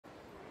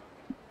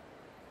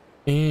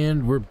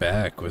And we're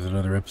back with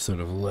another episode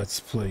of Let's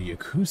Play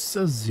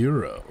Yakuza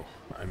 0.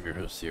 I'm your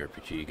host, the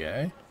RPG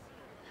Guy.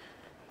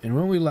 And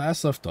when we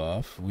last left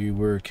off, we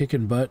were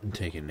kicking butt and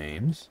taking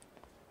names,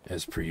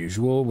 as per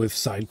usual, with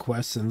side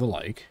quests and the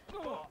like.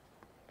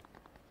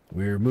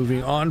 We're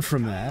moving on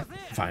from that,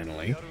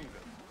 finally,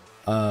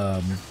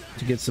 to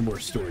get some more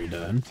story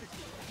done.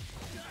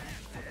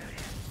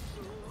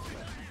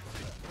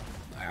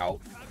 Ow.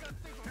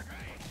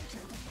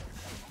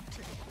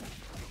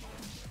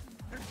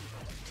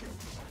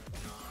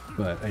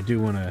 But I do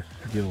want to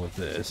deal with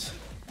this,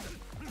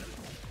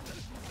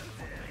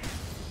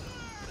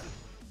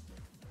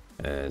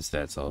 as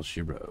that's all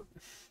she wrote.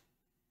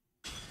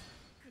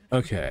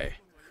 Okay.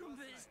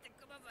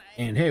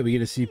 And hey, we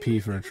get a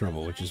CP for our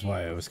trouble, which is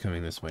why I was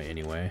coming this way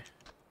anyway.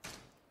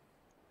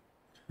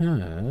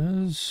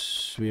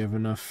 Because we have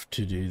enough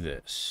to do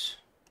this.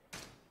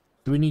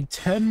 So we need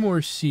 10 more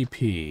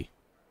CP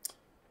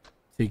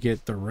to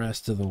get the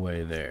rest of the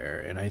way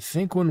there. And I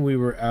think when we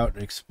were out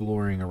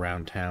exploring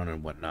around town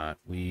and whatnot,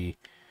 we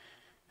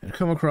had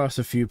come across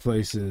a few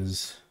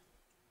places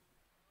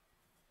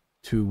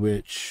to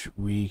which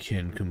we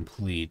can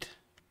complete.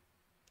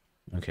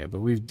 Okay,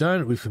 but we've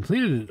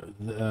completed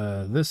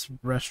this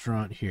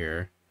restaurant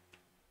here,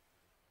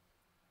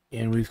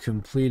 and we've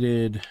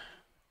completed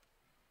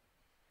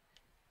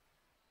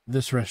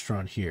this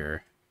restaurant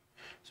here.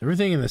 So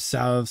everything in the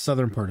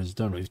southern part is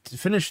done. We've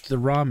finished the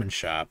ramen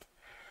shop.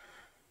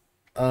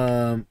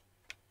 And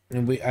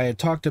I had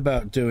talked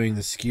about doing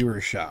the skewer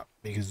shop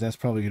because that's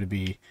probably going to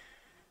be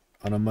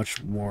on a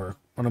much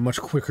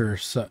quicker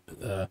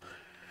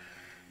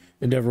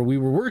endeavor. We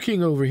were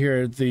working over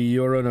here at the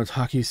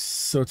Yoronotaki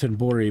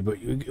Sotenbori, but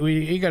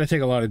we got to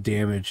take a lot of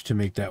damage to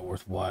make that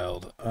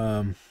worthwhile.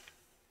 And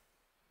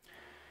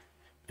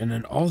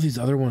then all these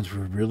other ones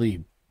were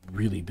really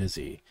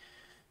busy.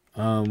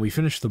 We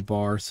finished the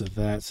bar, so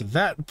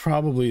that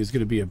probably is going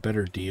to be a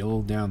better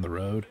deal down the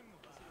road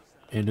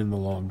and in the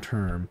long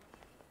term.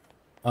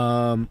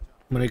 When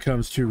it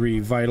comes to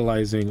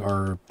revitalizing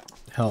our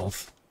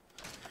health.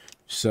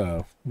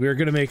 So I'm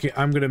gonna make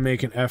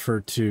an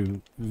effort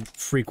to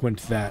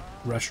frequent that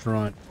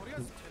restaurant,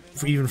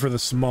 even for the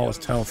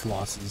smallest health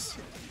losses.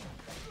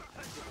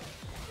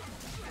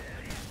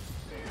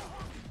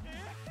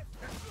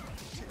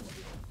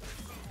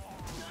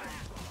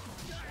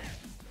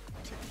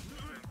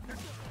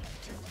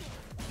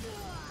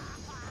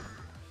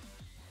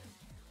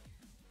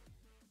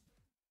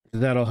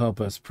 That'll help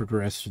us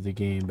progress through the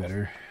game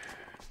better.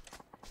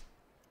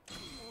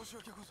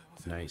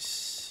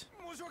 Nice.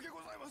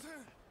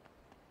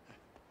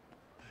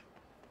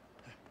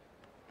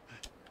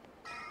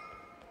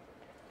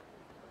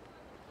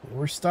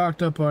 We're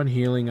stocked up on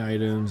healing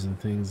items and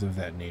things of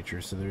that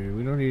nature, so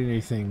we don't need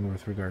anything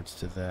with regards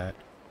to that.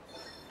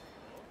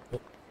 Oh.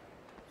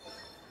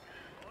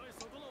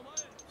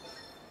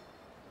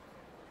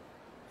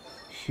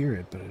 Hear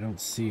it, but I don't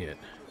see it.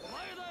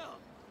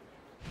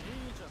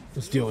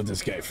 Let's deal with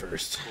this guy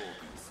first.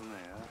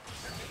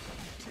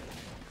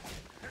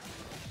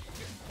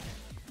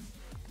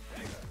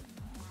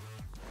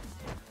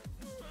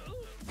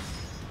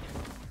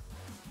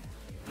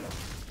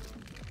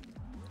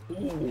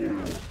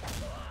 Ooh.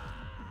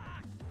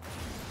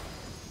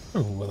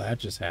 Oh, well, that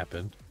just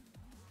happened.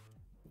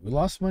 We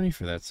lost money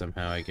for that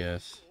somehow, I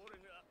guess.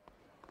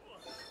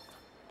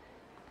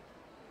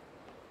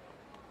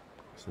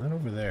 It's not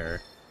over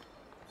there.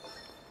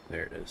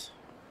 There it is.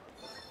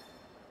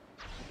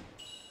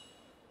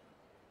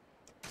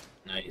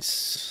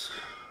 Nice.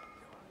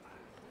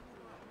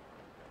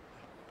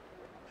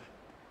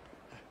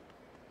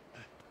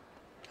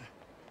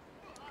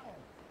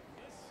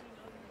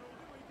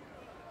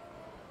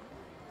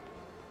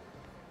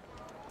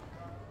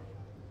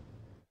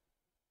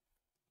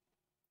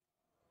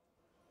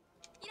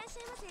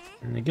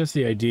 And I guess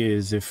the idea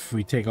is if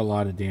we take a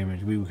lot of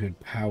damage, we could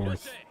power,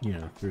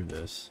 through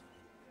this.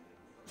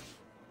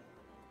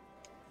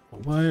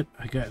 What?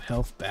 I got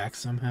health back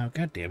somehow?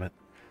 God damn it.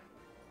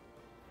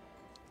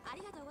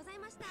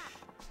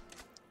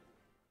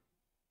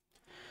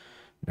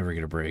 Never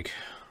get a break.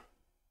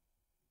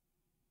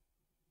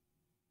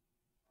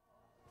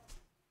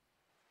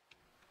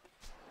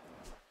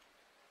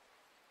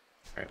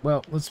 Alright,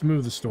 well, let's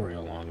move the story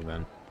along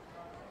then.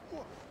 I'm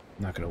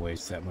not going to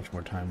waste that much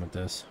more time with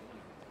this.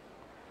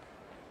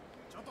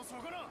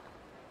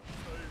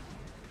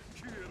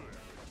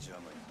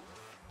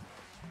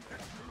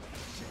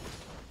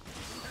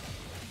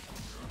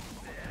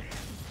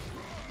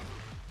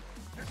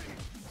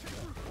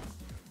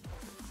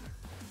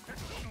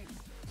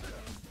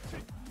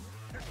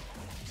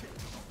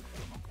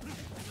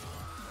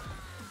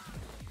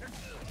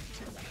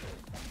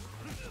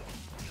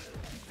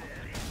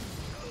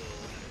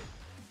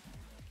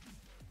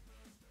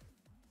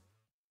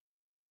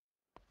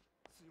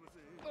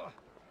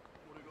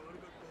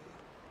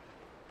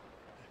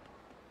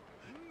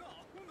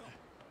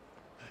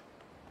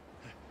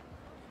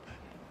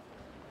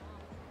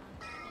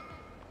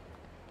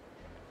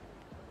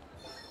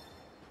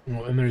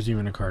 Well, and there's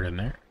even a card in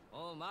there.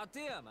 Oh,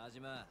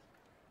 Majima.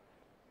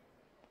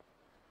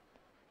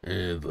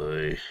 Oh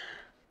boy.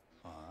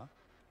 ああ、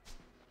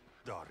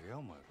誰や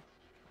お前ら。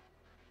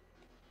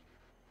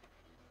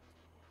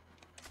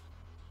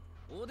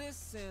オデッ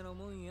セイの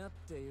もんやっ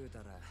て言うた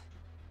ら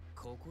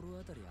心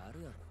当たりあ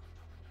るや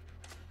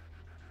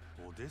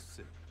ろ。オデッ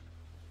セイ。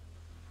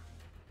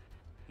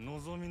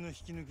望みの引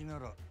き抜きな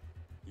ら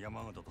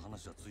山形と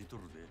話はついと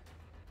るで。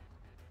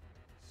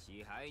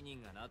支配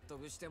人が納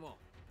得しても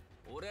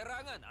俺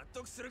らが納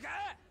得するか。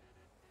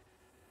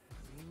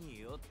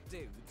によっ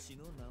てうち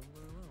のナンバーワ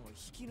ンを引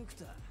き抜く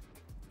た。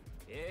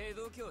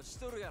度胸し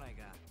とるやない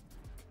か。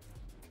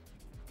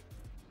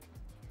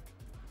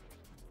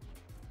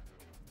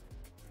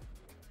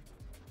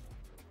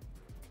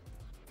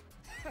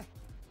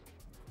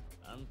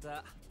あん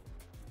た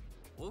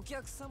お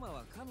客様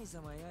は神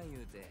様や言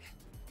うて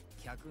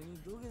客に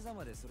土下座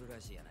までするら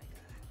しいやないか。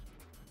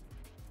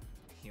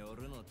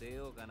夜の帝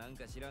王かなん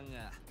か知らん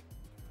が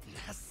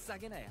情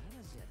けない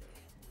話やで。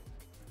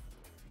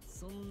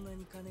そんな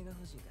に金が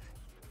欲しいか。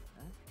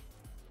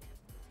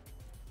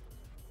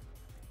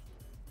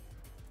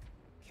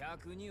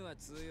客には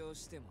通用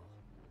しても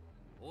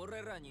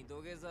俺らに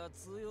土下座は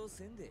通用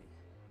せんで。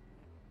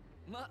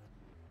ま、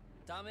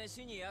試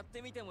しにやっ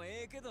てみても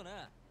ええけど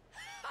な。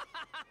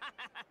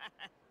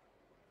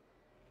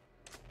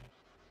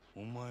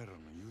お前らの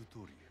言う通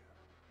り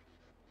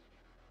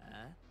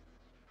や。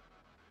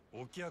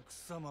お客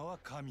様は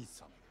神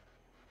様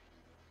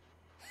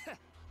や。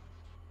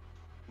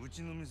う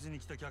ちの店に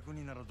来た客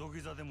になら土下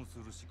座でもす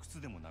るし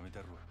靴でも舐めた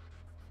るわ。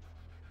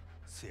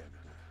せやけど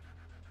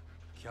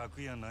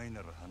客やない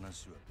なら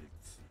話は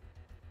別。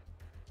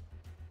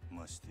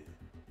まして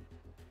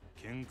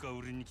喧嘩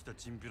売りに来た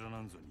チンピラ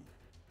なんぞに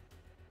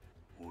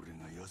俺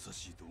が優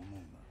しいと思う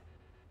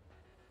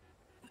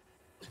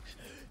な。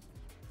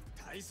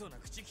大層な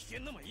口聞け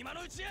んのも今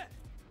のうちや。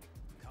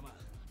カマ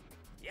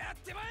やっ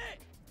てまえ。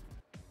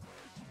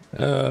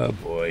 Oh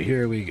boy,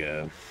 here we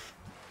go.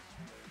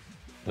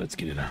 Let's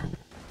get it on.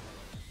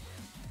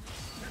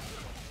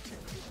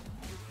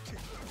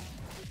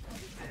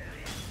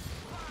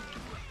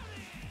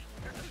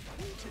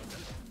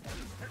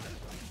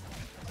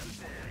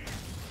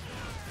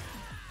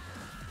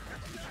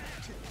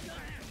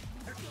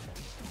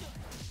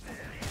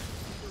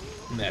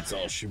 And that's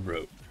all she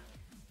wrote.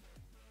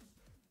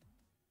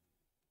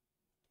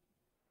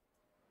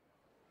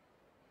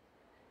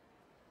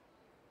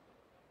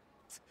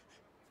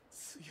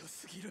 強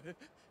すぎる。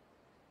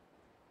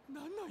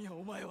なんなんや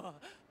お前は。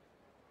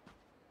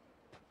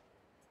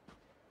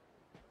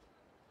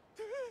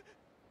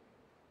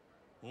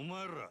お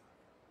前ら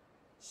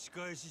仕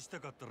返しした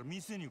かったら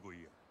店に来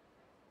いや。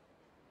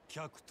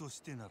客と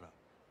してなら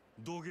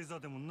土下座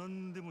でも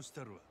何でもし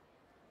たるわ。好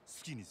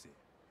きにせえ。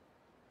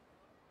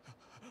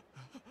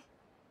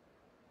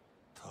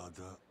た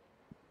だ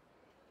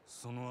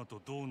その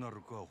後どうな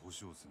るかは保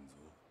証せんぞ。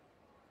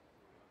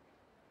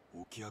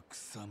お客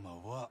様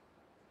は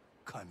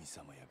神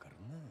様やから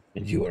な。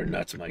 And you are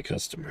not my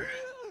customer,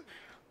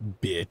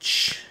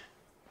 bitch.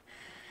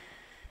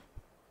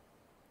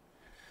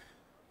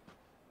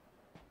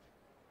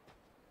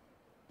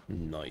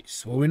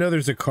 Nice. Well, we know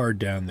there's a card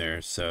down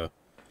there, so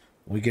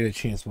when we get a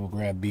chance,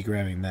 we'll be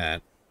grabbing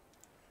that.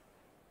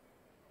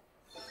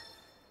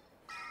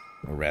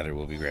 Or rather,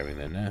 we'll be grabbing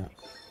that now.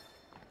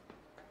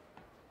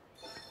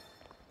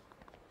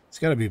 It's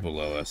got to be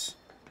below us.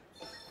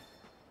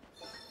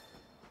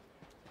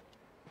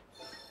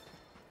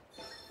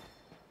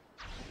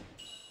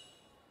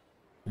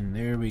 And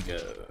there we go.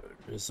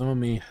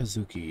 Nozomi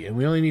Hazuki. And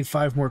we only need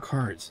 5 more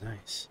cards.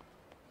 Nice.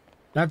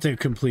 Not to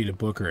complete a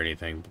book or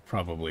anything,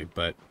 probably,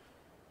 but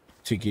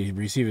to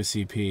receive a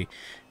CP.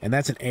 And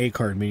that's an A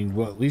card, meaning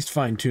we'll at least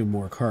find 2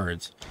 more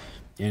cards.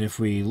 And if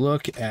we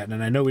look at,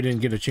 and I know we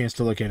didn't get a chance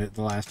to look at it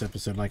the last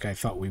episode like I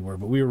thought we were,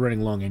 but we were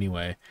running long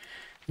anyway.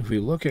 If we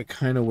look at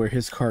kind of where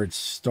his cards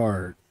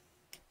start,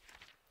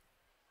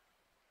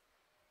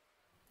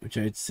 which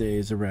I'd say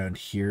is around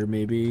here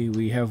maybe,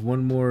 we have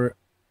 1 more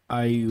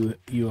Ayu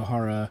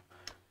Uehara.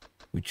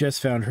 We just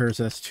found her,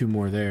 so that's 2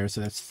 more there, so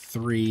that's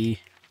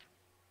 3,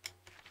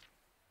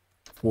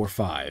 4,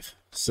 5.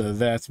 So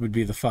that would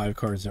be the 5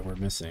 cards that we're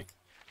missing.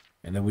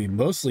 And then we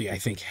mostly, I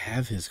think,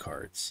 have his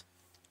cards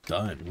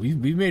done.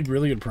 We've made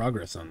really good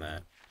progress on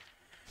that.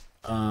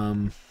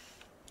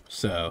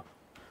 So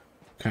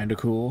kind of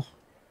cool.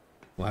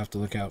 We'll have to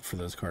look out for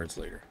those cards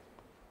later.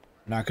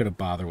 Not going to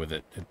bother with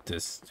it at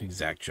this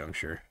exact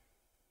juncture.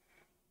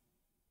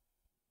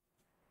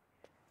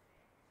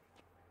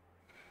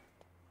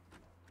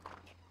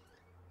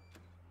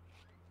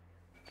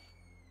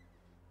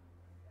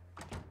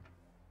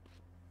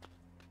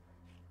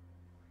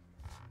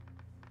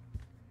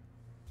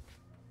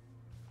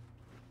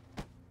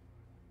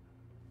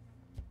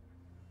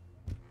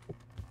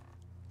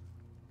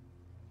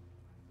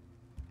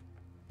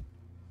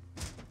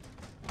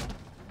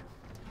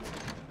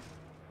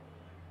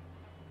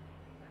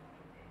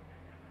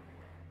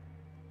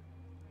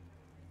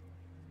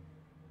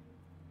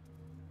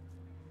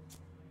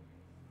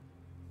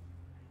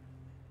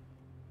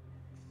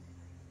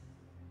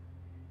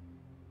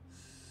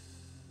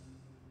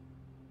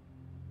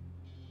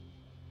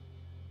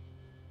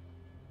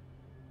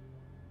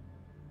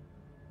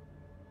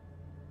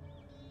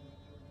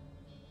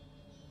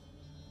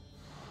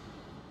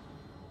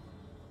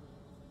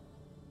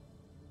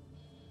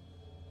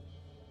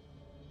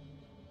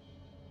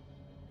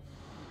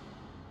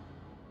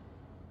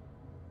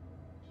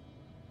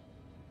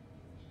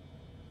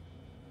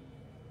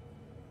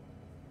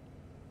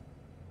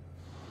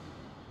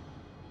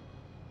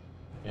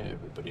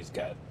 Everybody's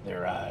got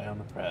their eye on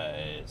the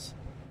prize.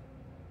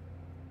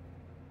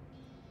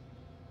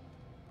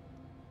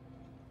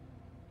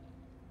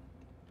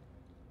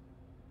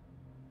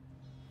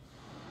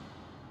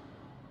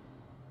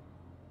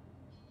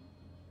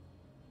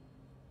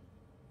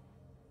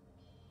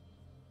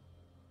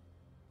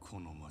こ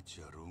の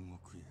町は牢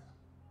獄や。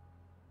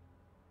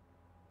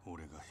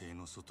俺が塀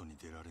の外に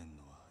出られん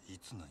のはい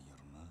つなんや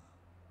ろな。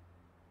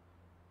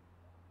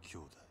兄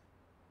弟。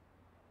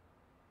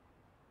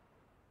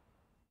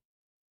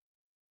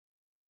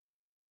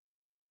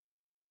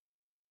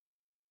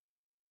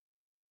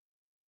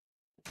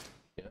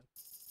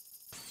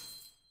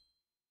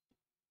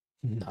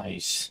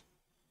Nice.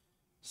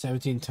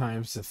 17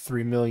 times the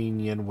 3 million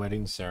yen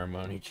wedding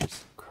ceremony.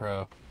 Just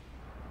crow.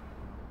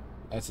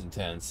 That's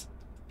intense.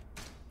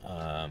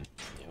 Yeah,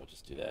 we'll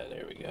just do that.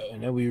 There we go.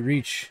 And now we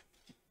reach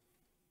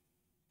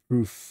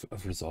proof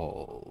of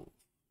resolve.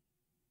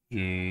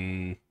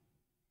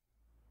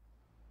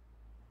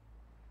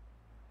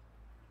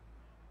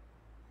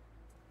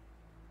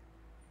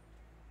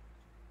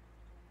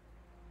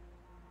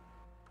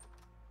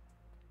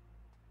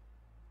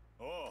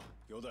 Oh,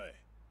 兄弟。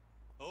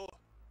おう。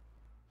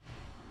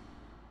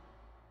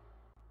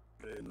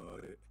例のあ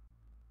れ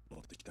持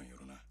ってきたんや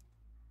ろな。あ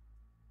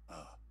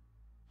あ。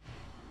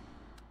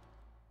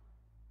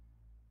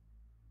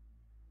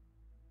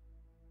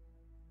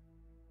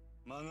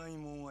まがい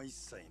もんは一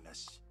切な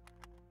し。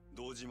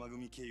堂島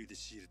組経由で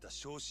仕入れた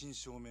正真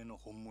正銘の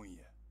本物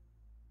や。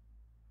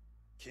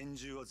拳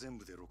銃は全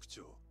部で6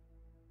丁。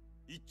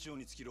1丁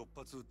につき6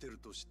発撃てる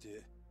とし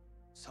て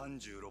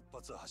36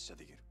発は発射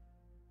できる。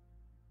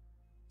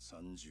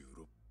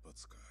36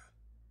発か。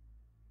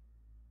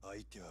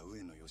相手は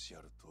上野義治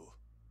と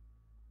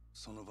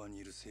その場に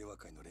いる清和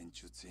会の連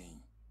中全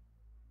員。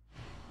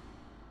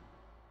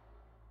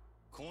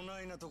こ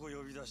ないなとこ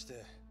呼び出し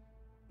て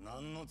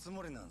何のつ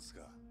もりなんす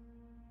か、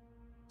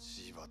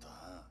柴田。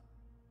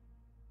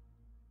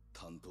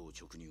単刀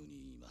直入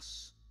に言いま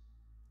す。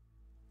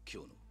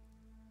今日の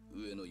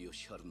上野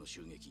義治の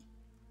襲撃、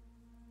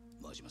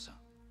真島さん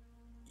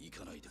行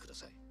かないでくだ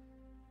さい。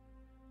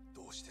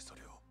どうしてそ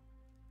れを。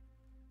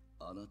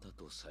あなた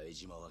と冴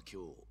島は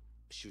今日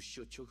出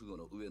所直後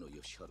の上野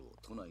義治を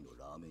都内の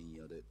ラーメン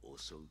屋で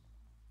襲う、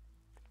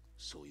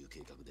そういう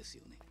計画です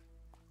よね。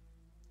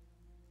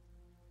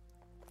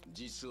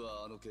実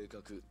はあの計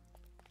画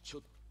ちょ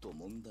っと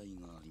問題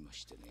がありま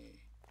して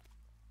ね、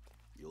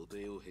予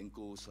定を変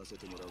更させ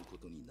てもらうこ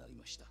とになり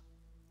ました。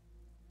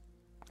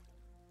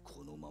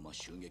このまま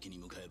襲撃に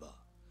向かえば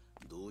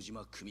堂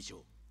島組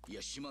長、い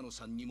や島野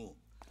さんにも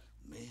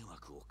迷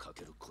惑をか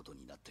けること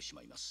になってし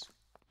まいます。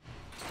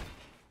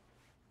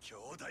兄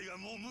弟は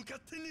もう向かっ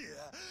てねえ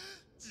や。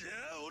じゃ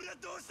あ俺は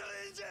どうしたら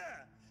ええんじゃ。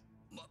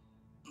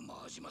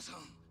真島さん、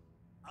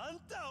あん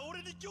たは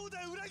俺に兄弟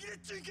裏切れっ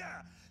ちゅうん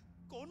か。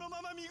このま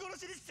ま見殺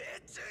しにせ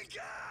えっちゅうん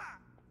か。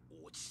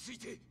落ち着い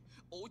て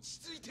落ち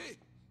着いて。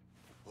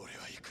俺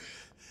は行く。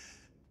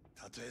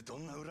たとえど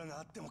んな裏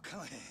があっても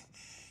構へん。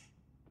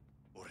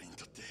俺に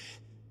とって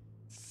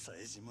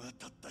冴島は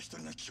たった一人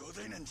の兄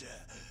弟なんじゃ。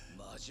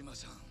真島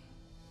さん、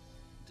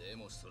で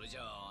もそれじ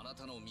ゃああな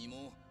たの身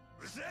も。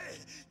うるさい、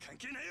関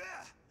係ない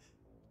わ。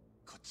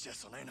こっちは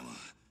そないなもん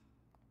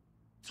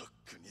とっ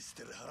くに捨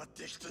てる払っ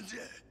てきたんじゃ。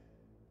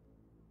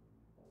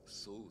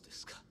そうで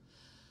すか。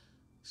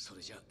そ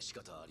れじゃ仕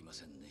方ありま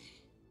せんね。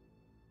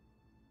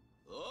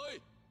お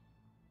い、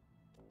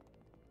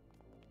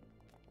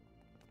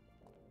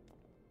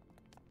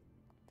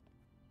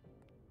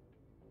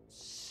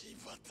柴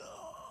田。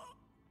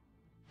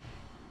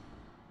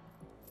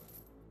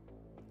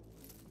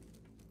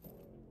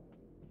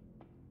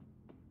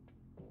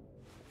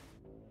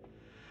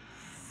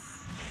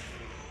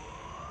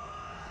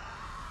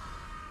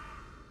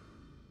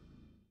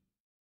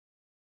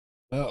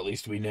Well, at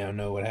least we now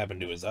know what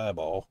happened to his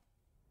eyeball.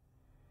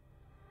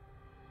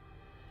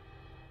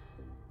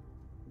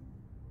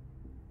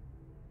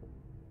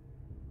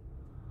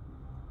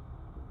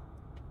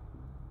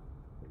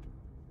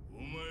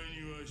 お前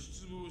には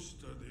失望し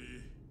たで、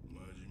真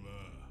島。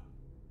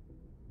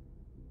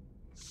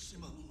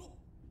島野の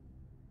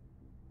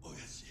親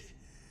父。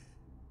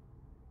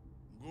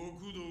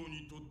極道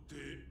にとって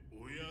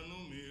親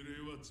の命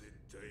令は絶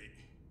対。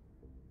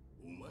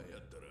お前や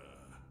ったら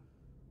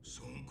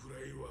そんくら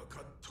い分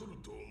かっとる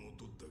と思っ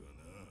とったがな。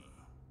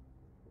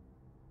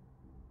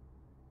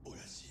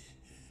親父、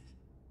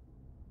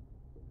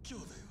兄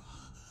弟は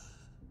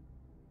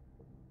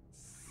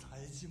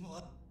冴島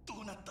は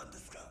どうなったんで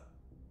すか。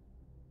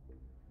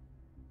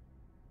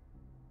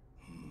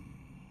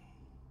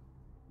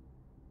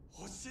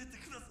教えて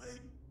くださ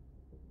い、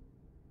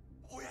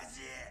親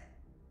父。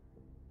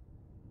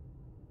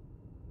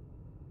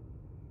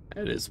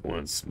 That is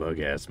one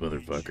smug-ass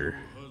motherfucker.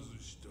 外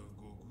した極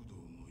道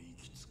の行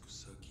き着く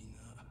先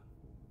が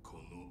こ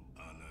の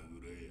穴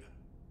蔵や。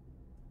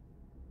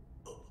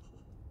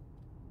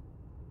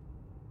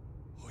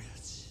親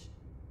父。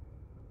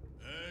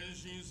安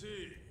心せえ、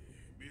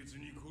別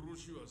に殺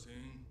しはせ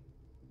ん。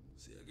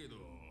せやけど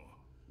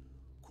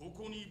こ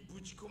ここにぶ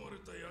ち込まれ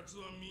たやつ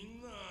はみ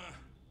んな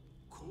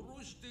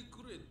殺して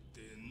くれっ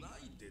て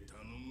泣いて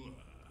頼むわ。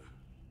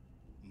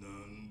な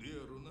んでや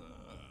ろな。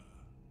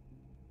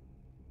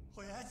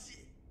親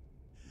父、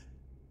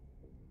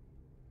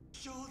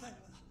兄弟は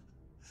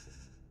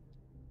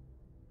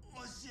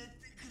教え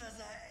てくだ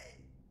さい。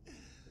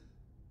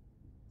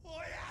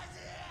親父。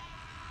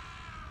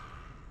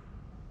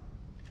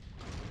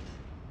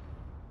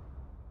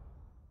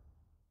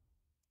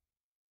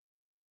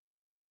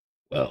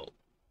Well,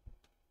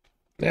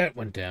 that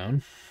went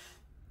down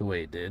the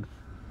way it did.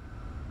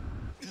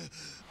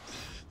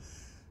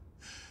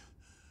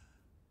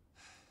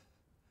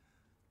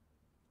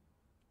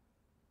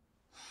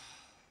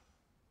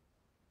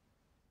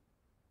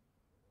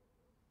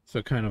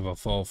 So kind of a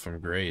fall from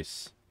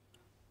grace.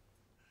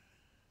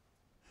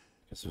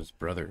 Because of his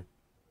brother.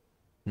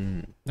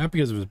 Not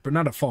because it was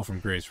not a fall from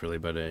grace really,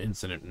 but an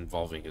incident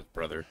involving his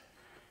brother.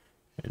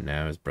 And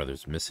now his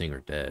brother's missing or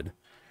dead.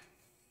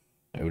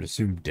 I would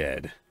assume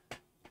dead.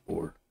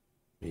 Or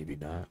maybe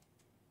not.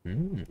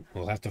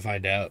 We'll have to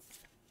find out.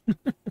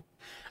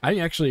 I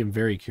actually am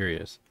very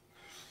curious.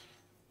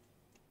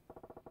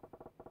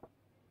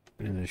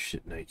 And a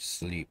shit night's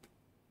sleep.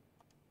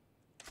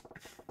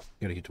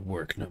 Gotta get to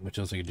work. Not much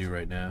else I can do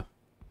right now.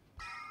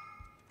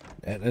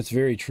 That's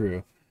very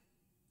true.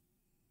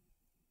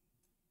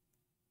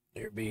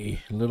 There'd be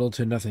little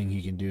to nothing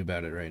he can do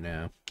about it right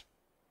now.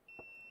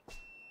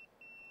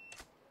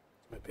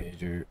 My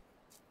pager.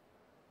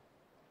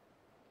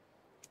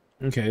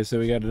 Okay, so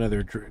we got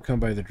another come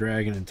by the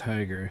dragon and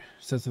tiger.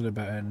 Says something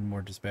about adding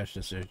more dispatch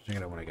decisions. Check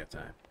it out when I got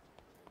time.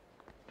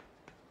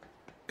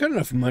 Got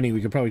enough money,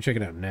 we could probably check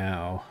it out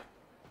now.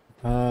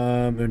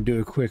 And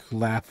do a quick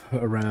lap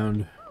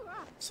around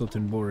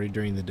Sultan Bori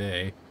during the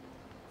day.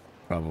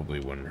 Probably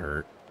wouldn't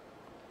hurt.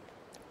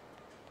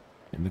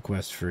 In the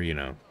quest for, you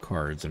know,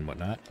 cards and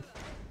whatnot.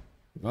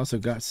 We've also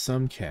got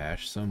some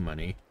cash, some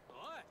money.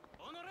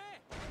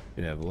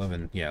 Could have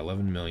 11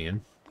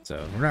 million.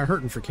 So we're not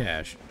hurting for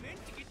cash,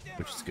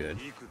 which is good.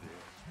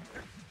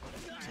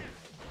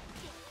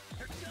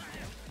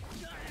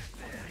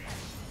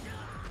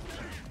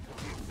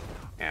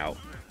 Ow.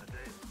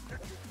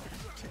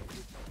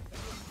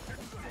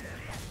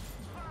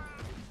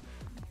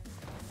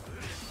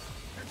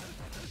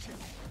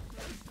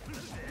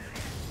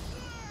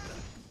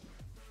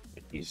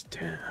 He's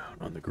down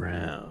on the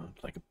ground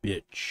like a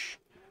bitch.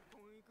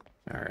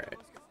 Alright.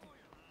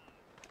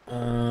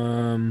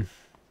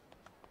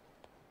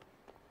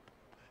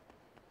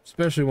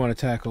 Especially want to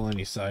tackle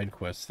any side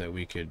quests that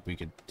we could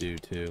do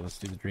too. Let's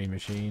do the Dream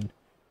Machine.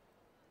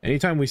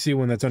 Anytime we see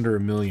one that's under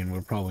 1 million,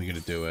 we're probably gonna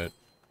do it.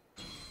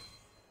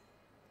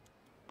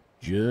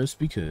 Just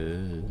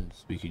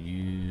because we could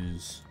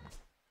use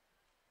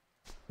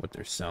what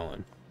they're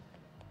selling,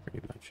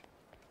 pretty much.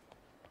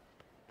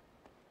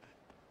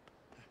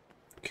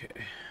 Okay.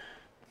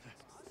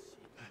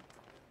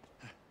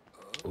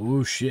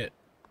 Oh shit.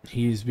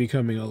 He's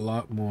becoming a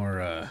lot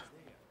more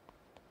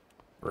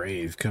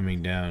brave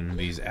coming down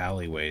these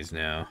alleyways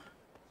now.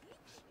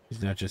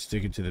 He's not just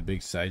sticking to the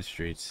big side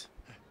streets.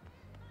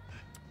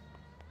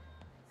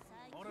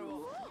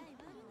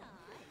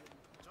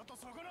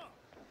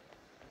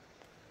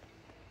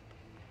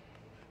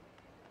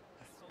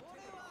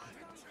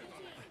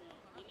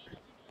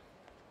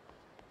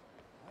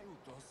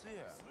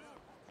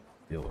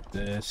 Deal with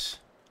this.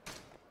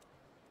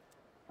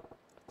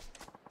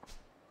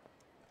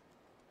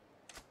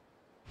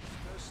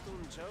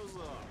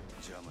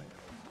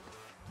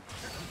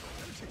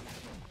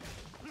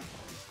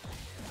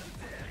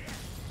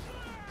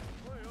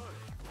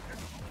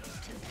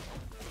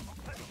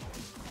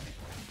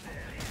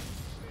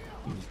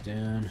 He's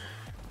down.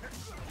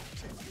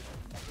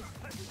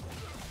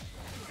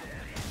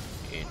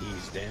 And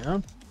he's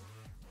down.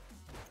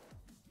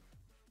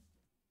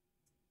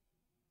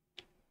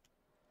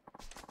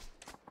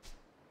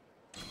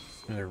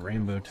 Another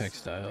rainbow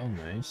textile,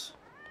 nice.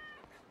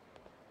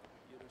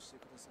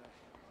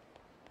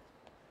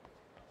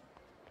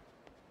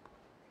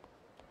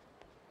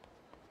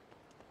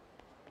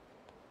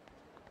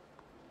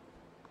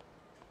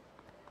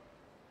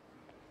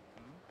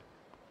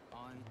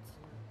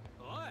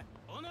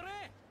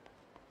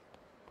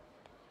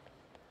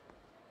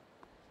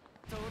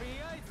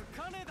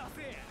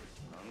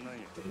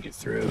 Get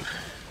through.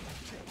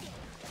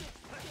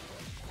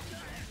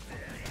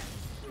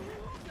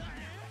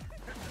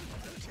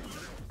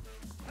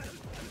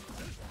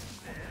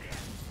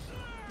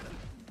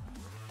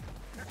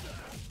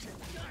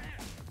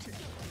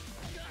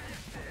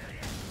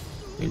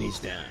 And he's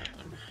down.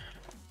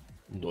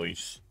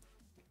 Nice.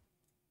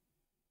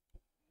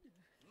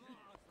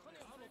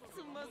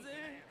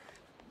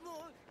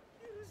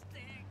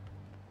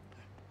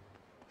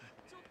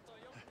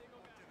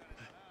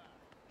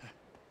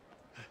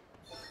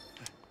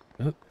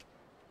 Oh.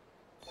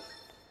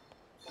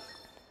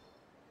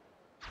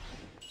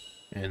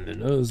 And the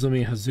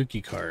Nozomi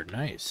Hazuki card,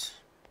 nice.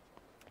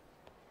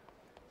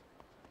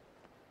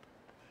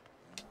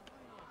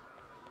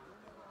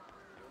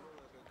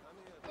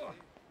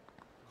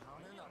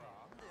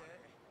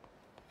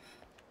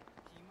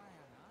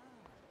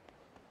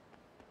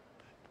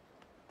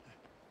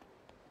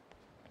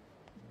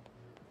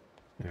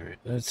 Alright,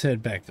 let's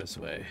head back this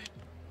way.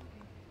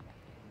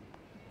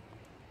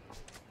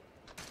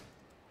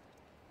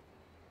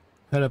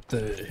 Hit up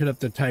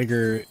the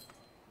tiger,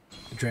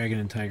 dragon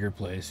and tiger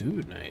place.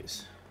 Ooh,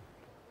 nice.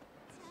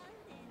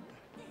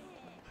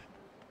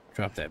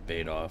 Drop that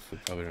bait off. We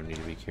probably don't need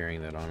to be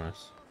carrying that on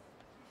us.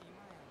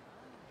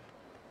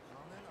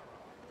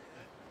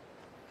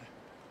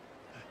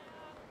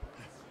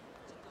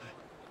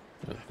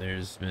 Oh,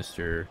 there's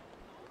Mr.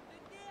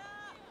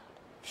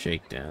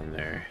 Shakedown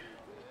there.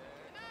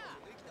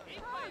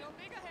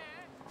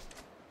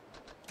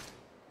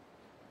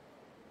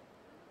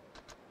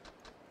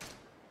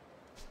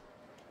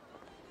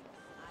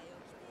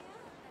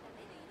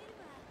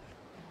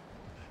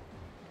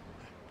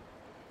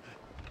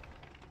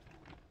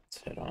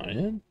 Let's head on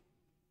in.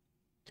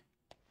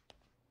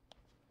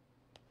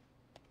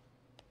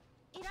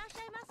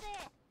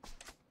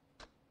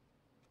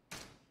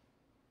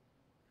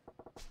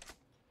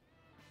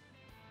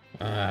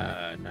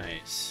 Ah,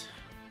 nice.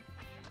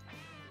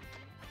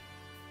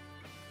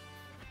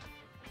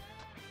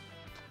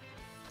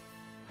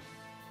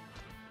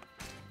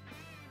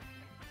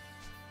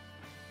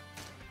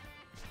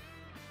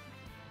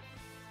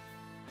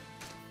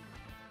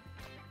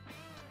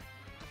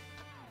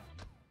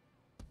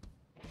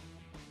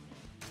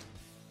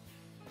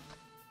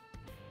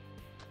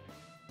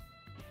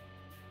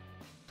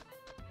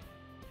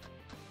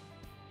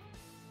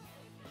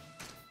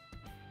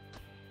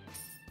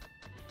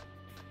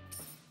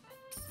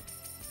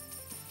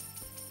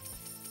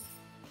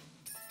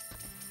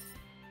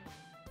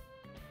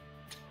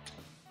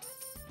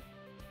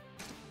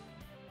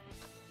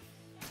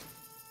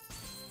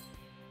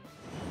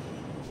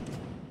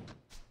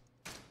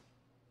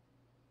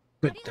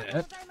 Quit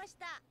that.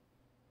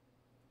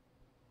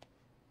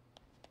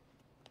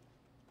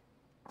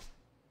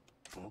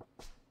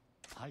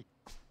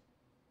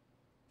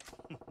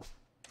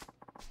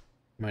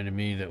 Reminded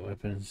me that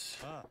weapons.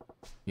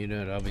 You know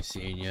what? I'll be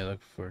seeing you.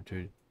 Look forward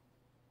to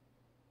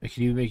it.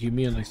 Can you make you a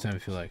meal next time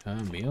if you like? Huh?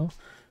 A meal?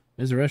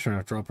 There's a restaurant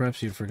after all.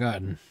 Perhaps you've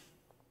forgotten.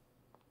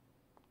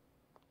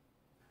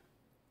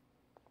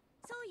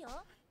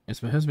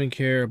 Yes, my husband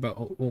care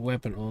about a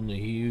weapon only.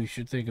 You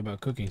should think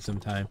about cooking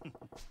sometime.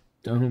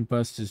 Don't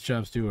bust his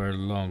chops too hard,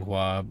 Long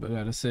Hua. But I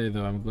gotta say,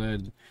 though, I'm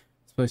glad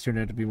this place turned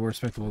out to be more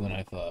respectable than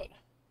I thought.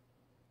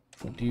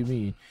 What do you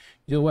mean?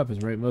 You deal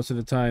weapons, right? Most of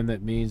the time,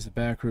 that means the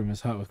back room is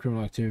hot with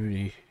criminal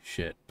activity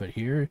shit. But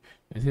here,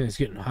 I think it's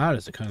getting hot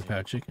as a Kung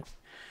Pao chicken.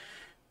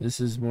 This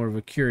is more of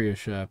a curio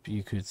shop,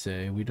 you could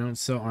say. We don't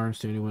sell arms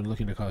to anyone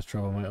looking to cause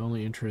trouble. My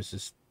only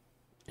interest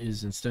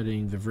is in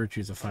studying the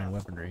virtues of fine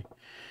weaponry.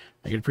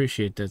 I can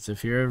appreciate that, so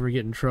if you ever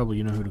get in trouble,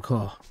 you know who to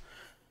call.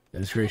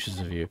 That is gracious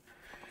of you.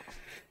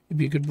 You'd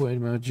be a good boy,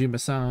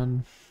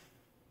 Majima-san.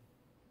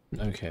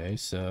 Okay,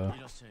 so...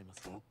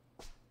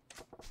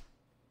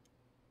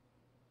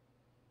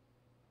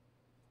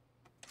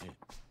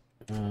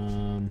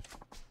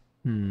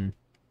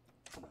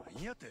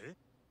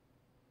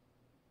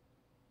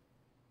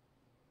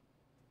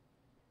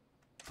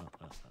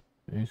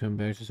 You come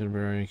back to some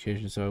on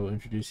occasion, so I will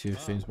introduce you if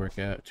things work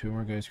out. Two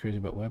more guys crazy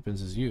about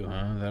weapons as you,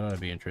 huh? That ought to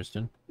be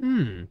interesting.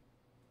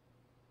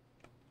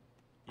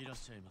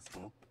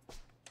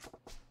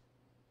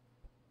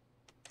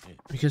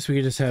 I guess we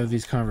could just have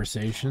these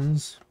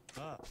conversations.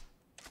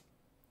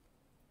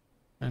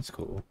 That's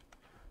cool.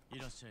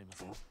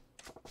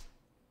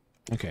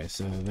 Okay,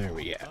 so there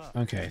we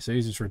go. Okay, so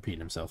he's just repeating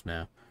himself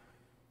now.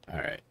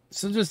 Alright,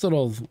 so just a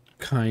little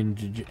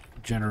kind,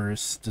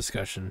 generous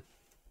discussion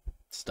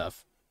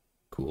stuff.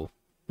 Cool.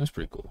 That's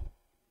pretty cool.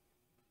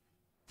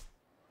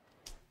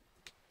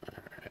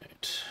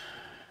 Alright.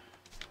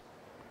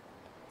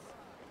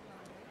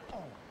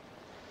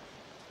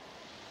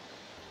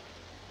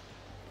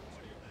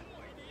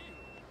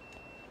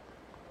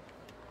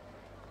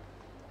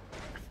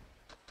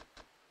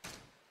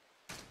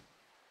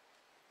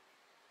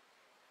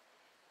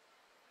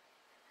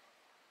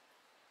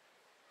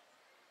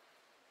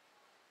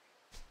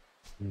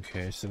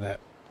 Okay, so that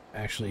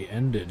actually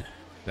ended.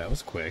 That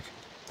was quick.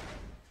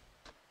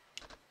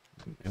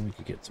 And we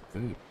could get some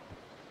food.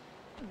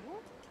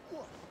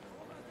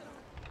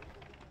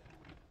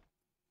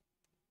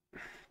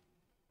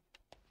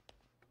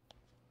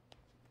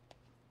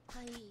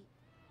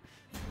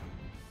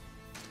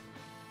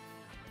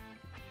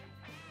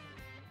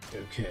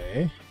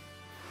 Okay.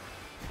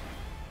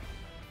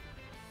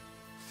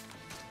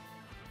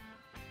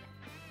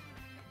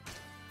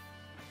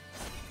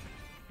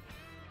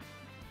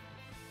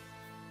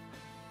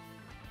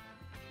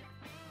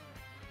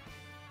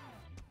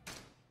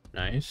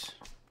 Nice.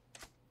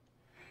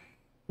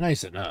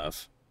 Nice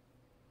enough.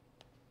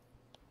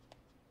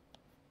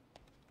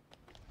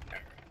 A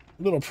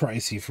little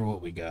pricey for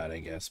what we got, I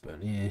guess,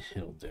 but yeah,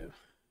 it'll do.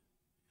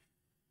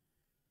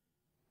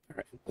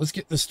 Alright, let's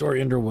get the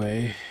story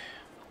underway.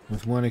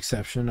 With one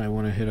exception, I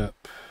want to hit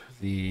up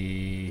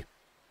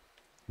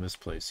this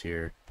place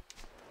here.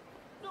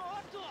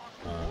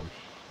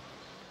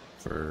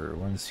 For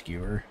one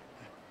skewer.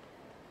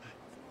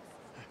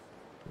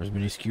 Or as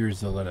many skewers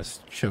they'll let us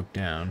choke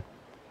down.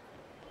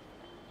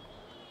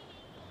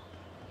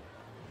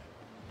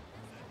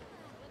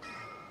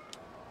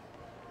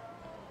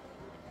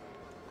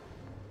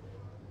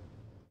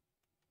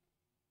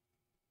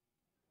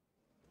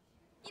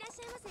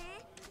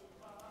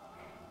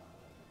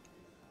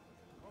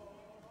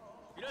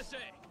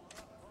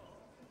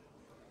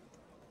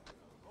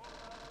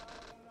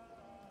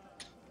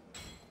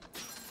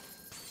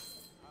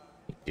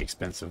 The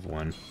expensive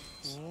one.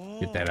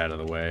 Get that out of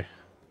the way.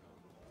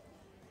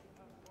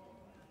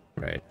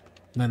 Right.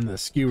 Then the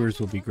skewers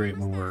will be great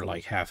when we're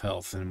like half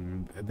health,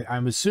 and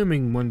I'm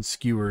assuming one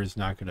skewer is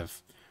not going to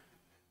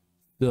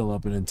fill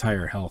up an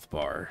entire health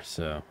bar,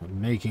 so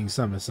I'm making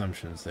some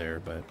assumptions there,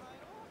 but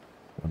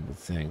one would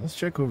think. Let's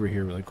check over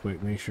here really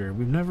quick, make sure.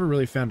 We've never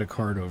really found a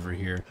card over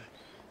here,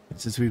 and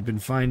since we've been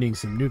finding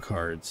some new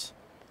cards.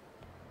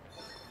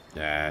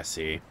 Ah,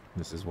 see,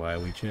 this is why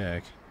we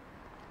check.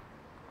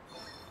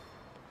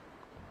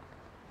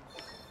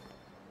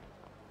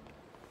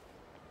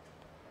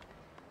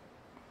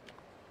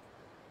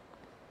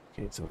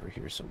 Okay, it's over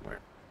here somewhere.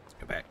 Let's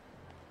go back.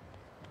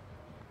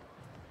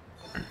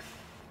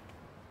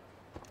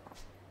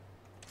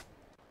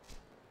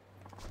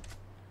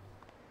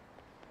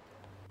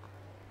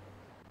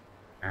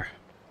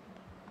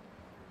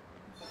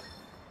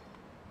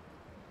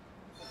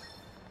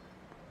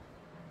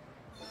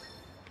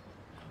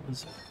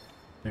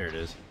 There it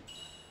is.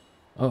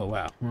 Oh,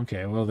 wow.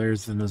 Okay, well,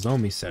 there's the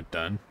Nozomi set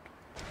done.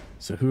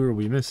 So who are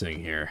we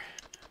missing here?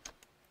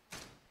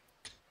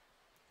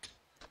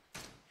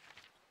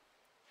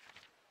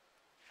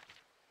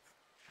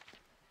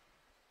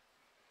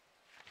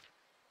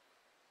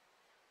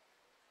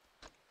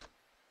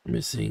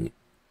 Missing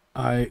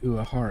Ai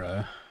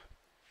Uehara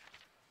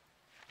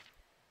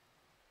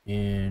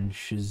and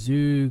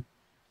Shizuku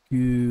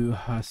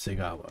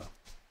Hasegawa.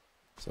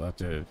 So I'll have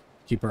to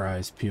keep our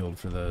eyes peeled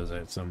for those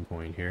at some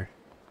point here.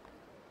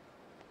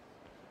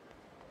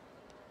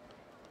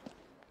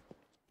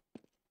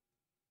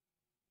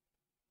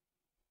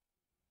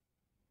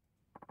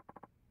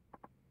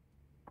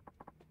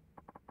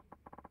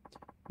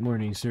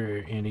 Morning,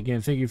 sir. And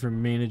again, thank you for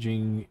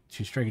managing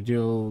to strike a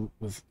deal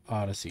with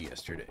Odyssey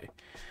yesterday.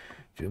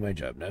 Doing my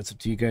job. Now it's up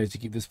to you guys to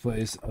keep this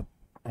place up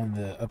on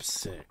the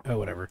upset. Oh,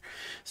 whatever.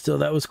 Still,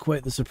 that was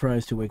quite the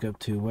surprise to wake up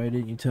to. Why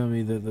didn't you tell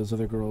me that those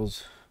other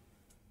girls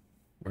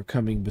were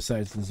coming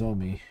besides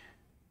Nozomi?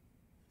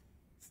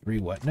 3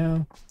 what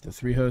now? The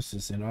 3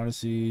 hostess and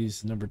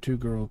Odyssey's #2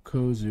 girl,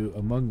 Kozu,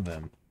 among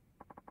them.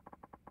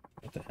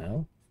 What the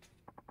hell?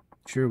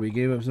 Sure, we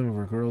gave up some of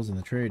our girls in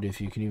the trade,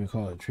 if you can even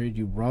call it a trade.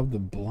 You robbed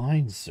them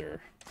blind, sir.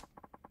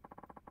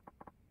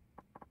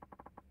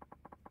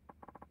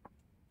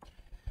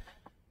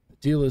 The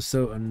deal is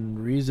so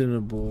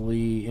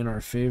unreasonably in our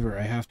favor,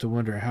 I have to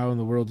wonder, how in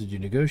the world did you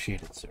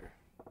negotiate it, sir?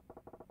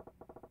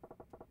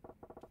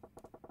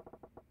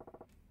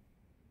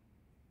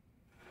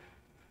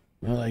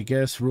 Well, I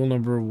guess rule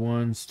number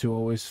 1's to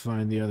always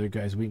find the other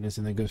guy's weakness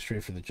and then go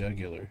straight for the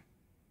jugular.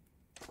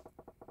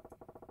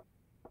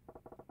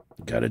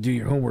 Gotta do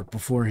your homework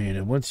beforehand,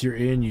 and once you're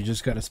in, you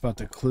just gotta spot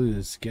the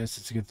clues. Guess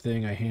it's a good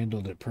thing I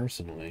handled it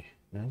personally.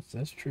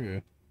 That's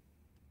true.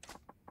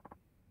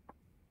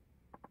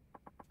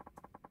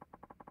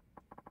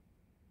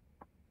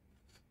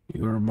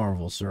 You are a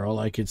marvel, sir. All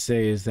I could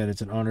say is that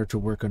it's an honor to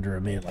work under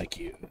a man like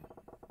you.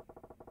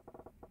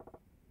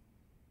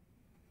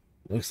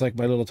 Looks like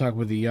my little talk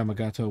with the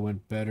Yamagato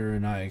went better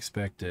than I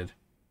expected.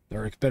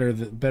 Or better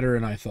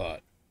than I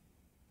thought.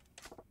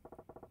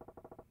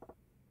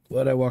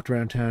 But I walked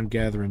around town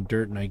gathering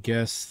dirt, and I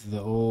guess the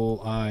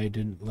old eye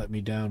didn't let me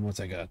down once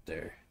I got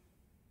there.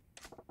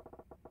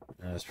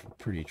 That's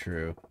pretty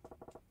true.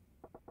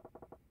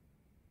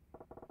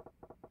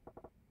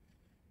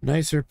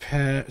 Nicer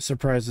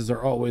surprises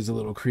are always a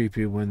little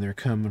creepy when they're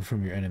coming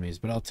from your enemies,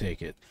 but I'll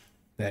take it.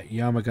 That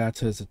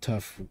Yamagata is a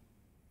tough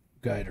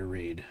guy to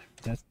read.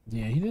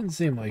 Yeah, he didn't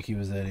seem like he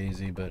was that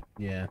easy, but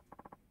yeah.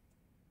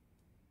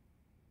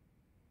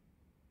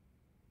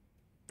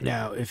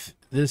 Now, if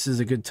this is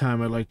a good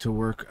time, I'd like to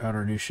work out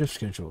our new shift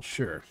schedule.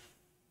 Sure.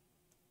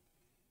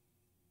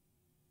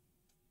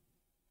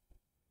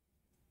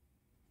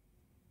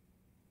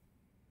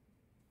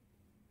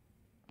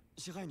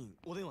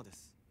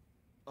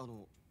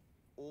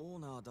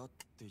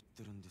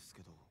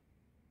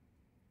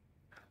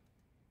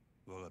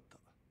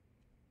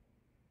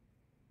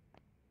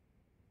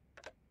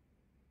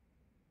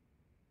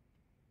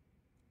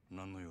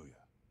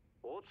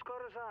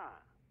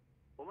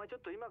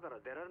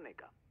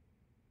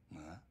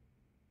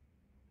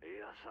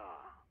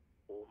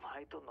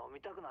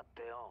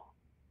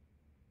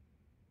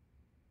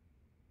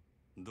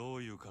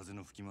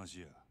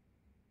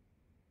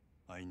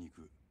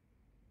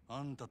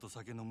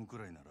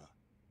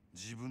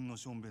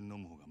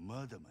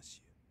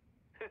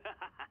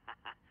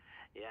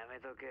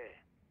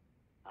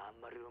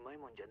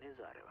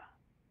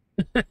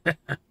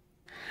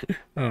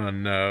 Oh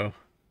no.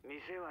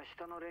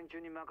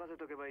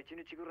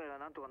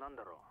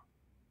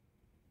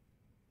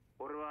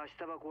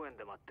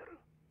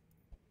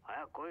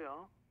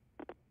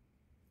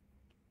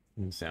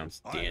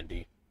 Sounds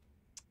dandy.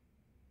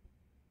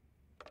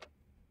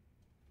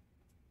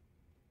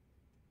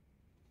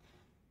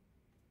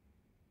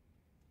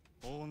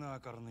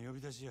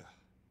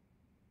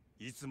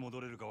 いつ戻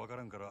れるかわか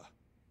らんから、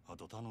あ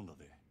と頼んだ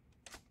で。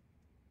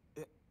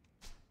え、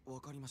わ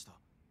かりました。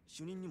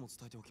主任にも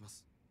伝えておきま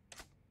す。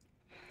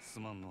す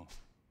まんの。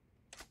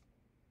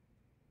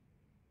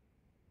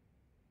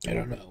I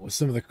don't know. With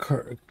some of the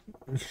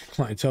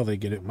clientele they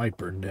get, it might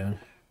burn down.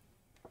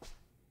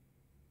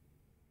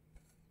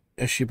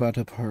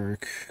 Eshibata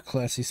Park.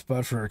 Classy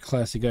spot for a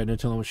classy guy. No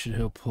telling what shit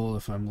he'll pull.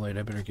 If I'm late,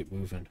 I better get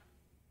moving.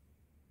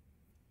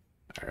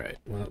 Alright,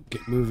 well,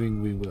 get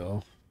moving we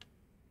will.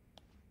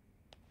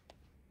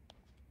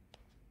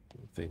 I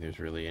don't think there's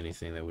really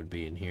anything that would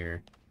be in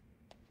here.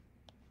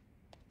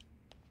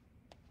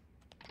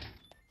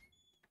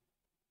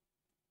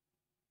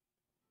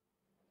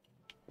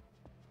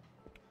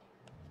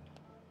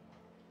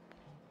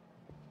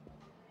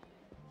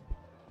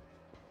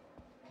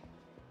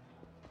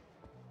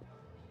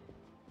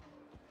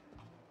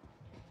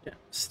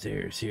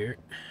 Downstairs here.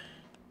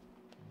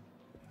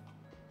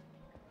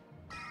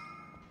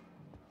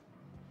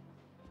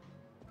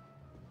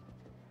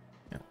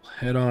 Now we'll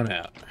head on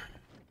out.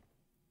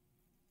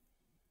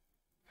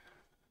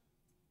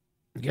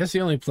 I guess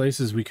the only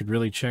places we could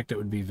really check that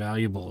would be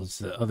valuable is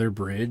the other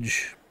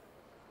bridge,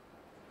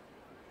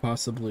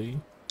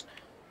 possibly,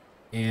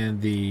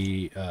 and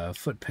the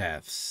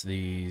footpaths,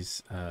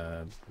 these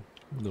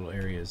little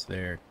areas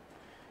there.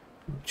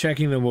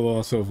 Checking them will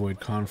also avoid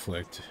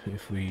conflict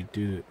if we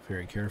do it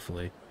very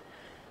carefully.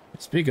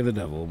 Speak of the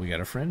devil, we got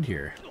a friend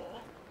here.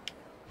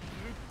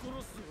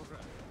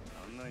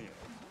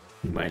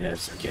 We might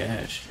have some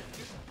cash.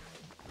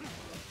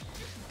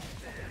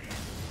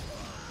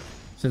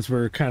 Since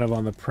we're kind of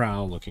on the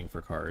prowl looking for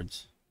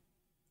cards,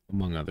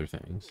 among other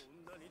things.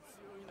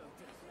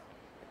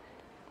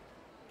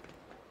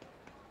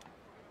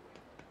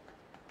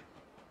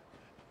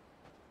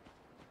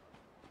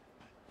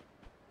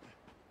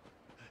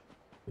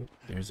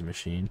 There's a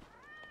machine.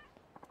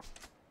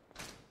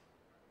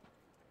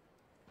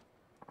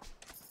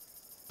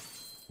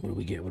 What do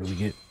we get? What do we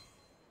get?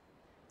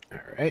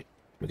 Alright.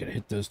 We gotta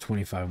hit those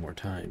 25 more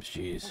times.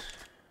 Jeez.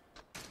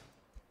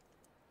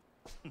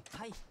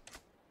 Hi.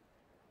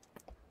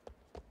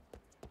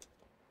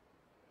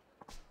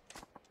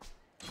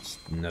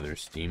 Another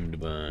steamed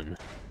bun.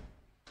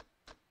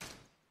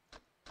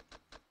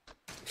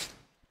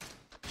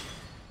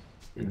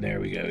 And there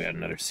we go. Got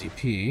another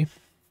CP.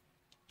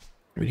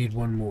 We need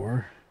one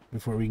more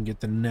before we can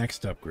get the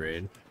next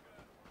upgrade.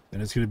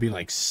 Then it's going to be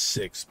like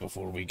 6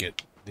 before we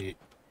get the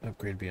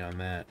upgrade beyond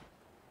that.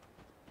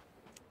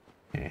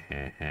 Ha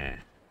ha ha.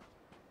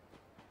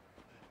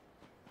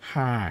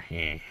 Ha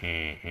ha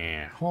ha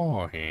ha.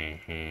 Ho ha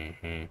ha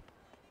ha.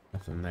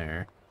 Nothing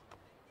there.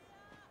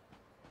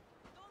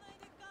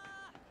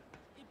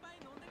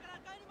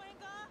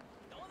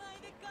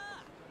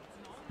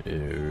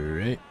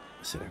 Alright.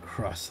 Sit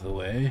across the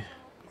way.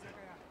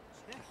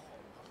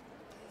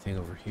 Thing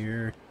over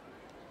here.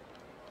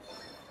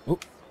 Oh.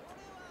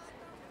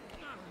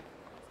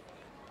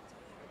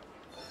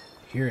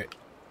 Hear it.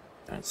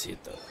 I don't see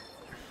it though.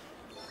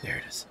 There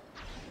it is.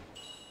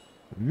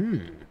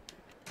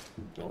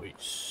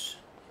 Nice.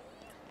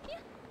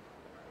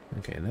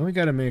 Okay, then we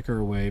gotta make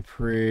our way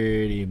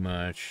pretty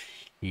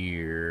much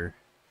here.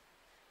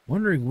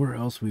 Wondering where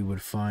else we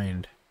would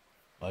find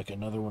like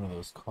another one of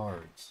those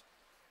cards.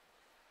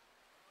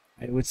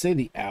 I would say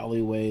the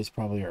alleyway is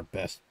probably our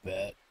best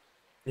bet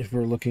if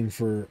we're looking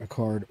for a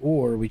card,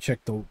 or we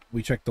check the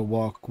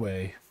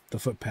walkway, the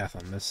footpath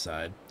on this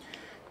side.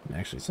 And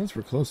actually, since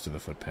we're close to the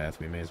footpath,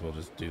 we may as well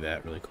just do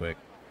that really quick.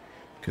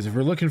 Because if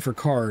we're looking for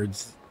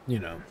cards, you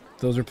know,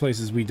 those are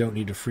places we don't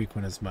need to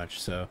frequent as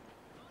much. So,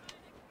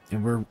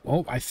 and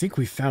I think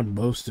we found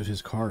most of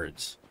his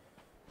cards.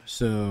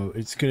 So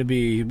it's going to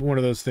be one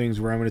of those things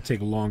where I'm going to take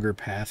longer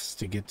paths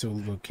to get to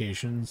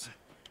locations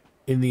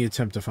in the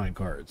attempt to find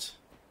cards.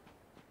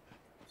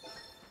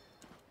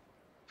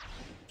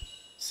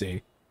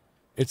 See,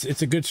 it's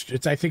a good.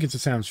 I think it's a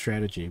sound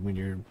strategy when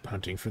you're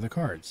hunting for the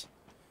cards.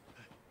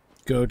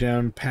 Go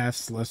down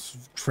paths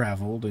less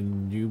traveled,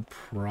 and you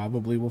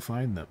probably will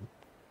find them.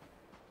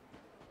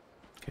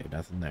 Okay,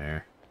 nothing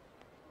there.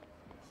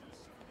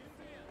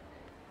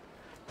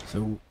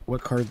 So,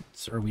 what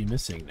cards are we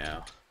missing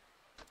now?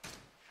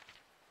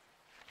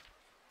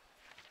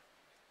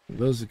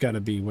 Those have got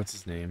to be what's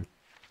his name.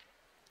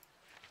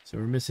 So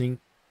we're missing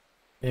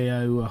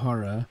Ai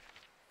Uehara.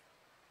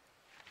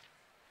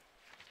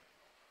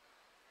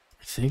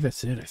 I think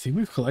that's it. I think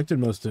we've collected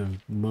most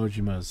of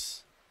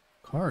Majima's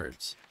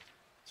cards.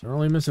 So we're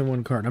only missing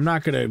one card. I'm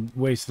not going to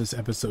waste this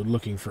episode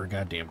looking for a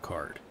goddamn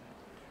card.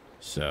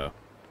 So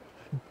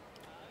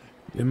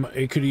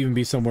it could even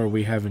be somewhere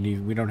we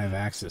don't have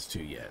access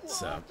to yet.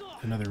 So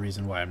another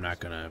reason why I'm not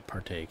going to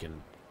partake in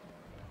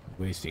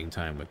wasting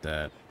time with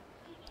that.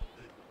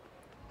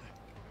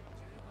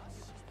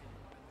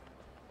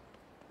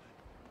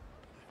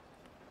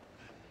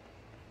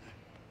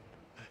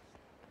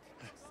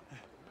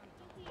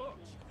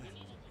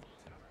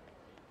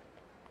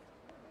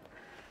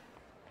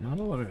 Not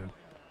a lot of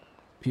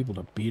people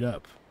to beat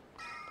up.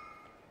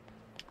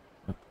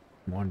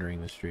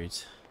 Wandering the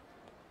streets.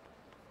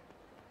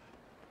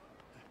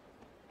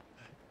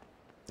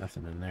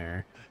 Nothing in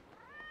there.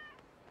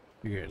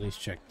 Figure at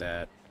least check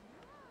that.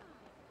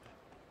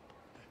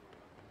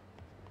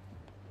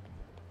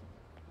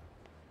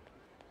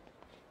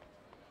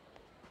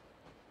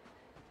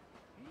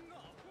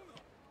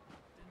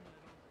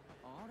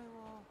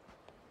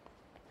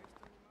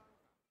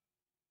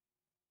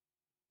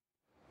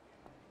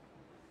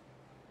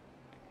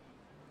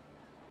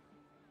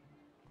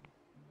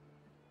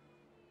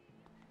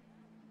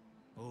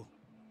おう。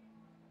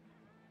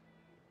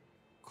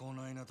こ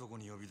ないなとこ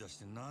に呼び出し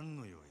て何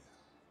の用や。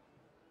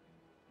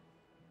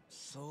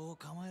そう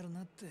構える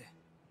なって。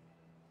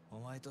お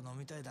前と飲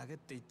みたいだけっ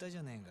て言ったじ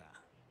ゃねえか。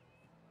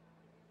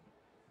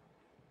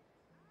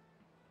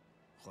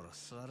ほら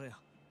座れよ。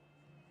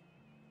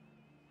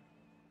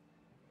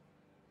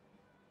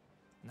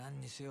何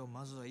にせよ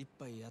まずは一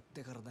杯やっ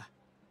てからだ。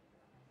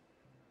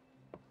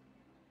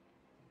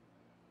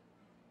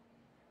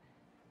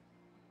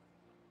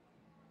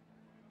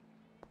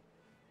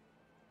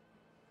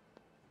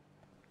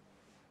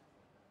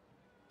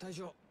大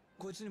将、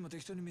こいつにも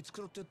適当に見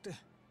繕ってやって。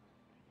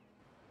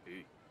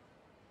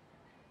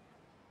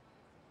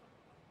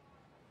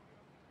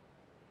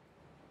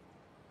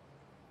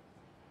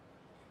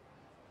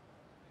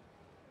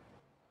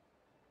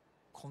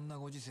こんな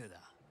ご時世だ。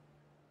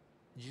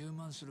10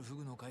万するフ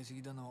グの買いす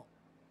ぎだの、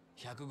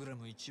100グラ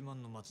ム1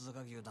万の松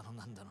坂牛だの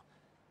なんだの。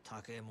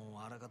高えもん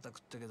はあらかた食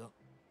ったけど、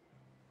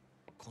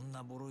こん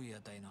なボロい屋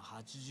台の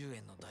80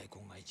円の大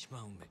根が一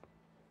番うめえ。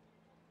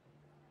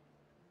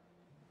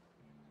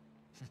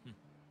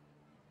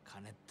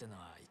金っての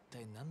は一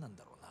体何なん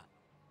だろうな。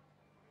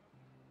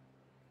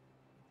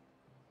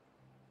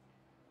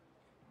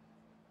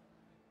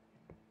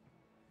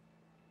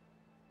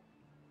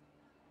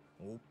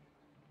お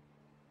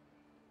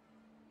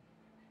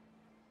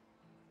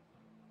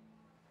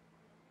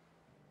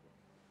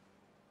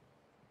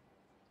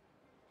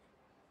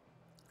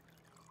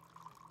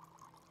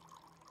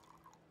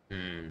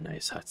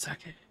Nice hot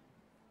sake.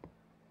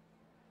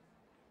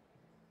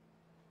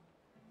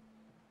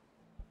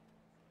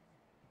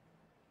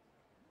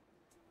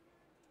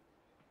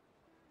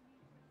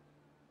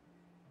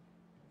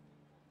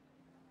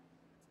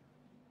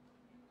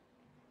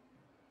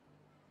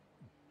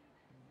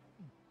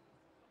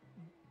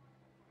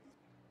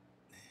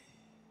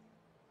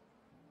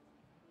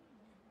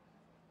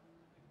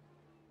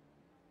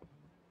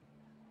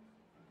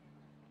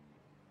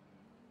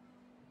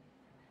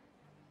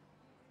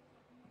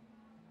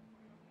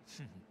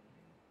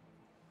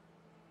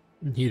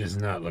 He does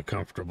not look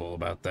comfortable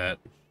about that.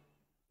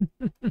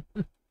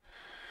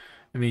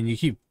 I mean, you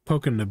keep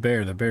poking the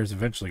bear's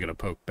eventually going to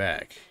poke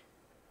back.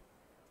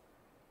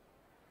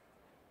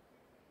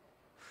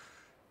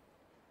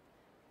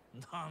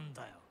 なん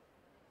だよ。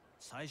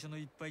最初の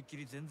一杯き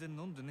り全然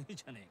飲んでねえ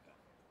じゃねえ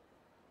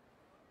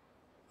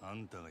か。あ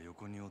んたが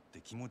横におっ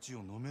て気持ちを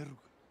飲めるか。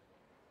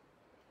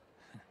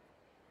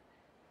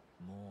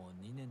も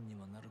う2年に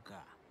もなる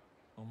か。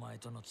お前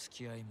との付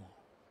き合いも。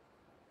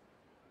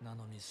な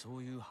のにそ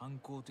ういう反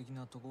抗的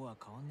なとこは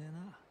変わんねえ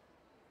な。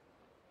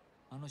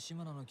あの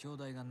島野の兄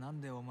弟がなん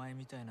でお前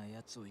みたいな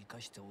やつを生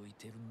かしておい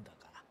てるんだ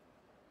か。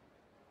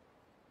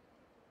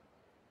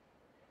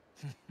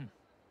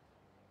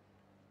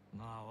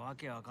まあわ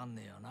けわかん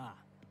ねえよな。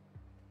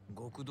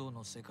極道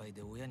の世界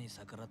で親に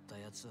逆らった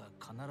やつは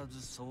必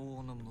ず相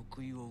応の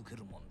報いを受け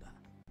るもんだ。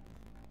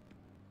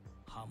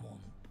破門、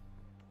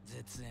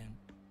絶縁、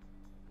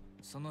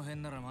その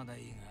辺ならまだ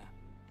いいが、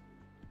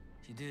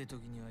ひでえ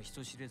時には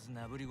人知れず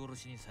なぶり殺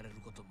しにされる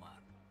こともあ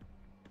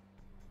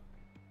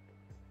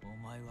る。お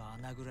前は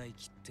穴ぐらい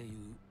切ってい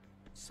う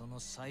その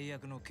最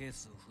悪のケー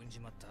スを踏んじ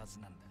まったはず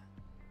なん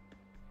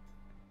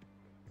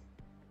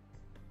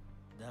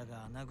だ。だ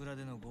が穴蔵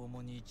での拷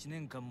問に1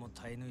年間も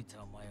耐え抜い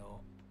たお前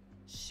を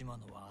島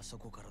野はあそ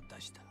こから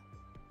出した。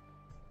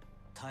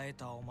耐え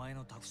たお前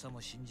のタフさ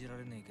も信じら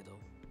れねえけど、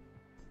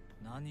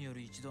何よ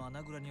り一度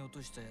穴蔵に落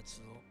としたやつ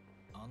を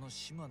あの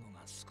島野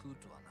が救う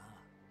とはな。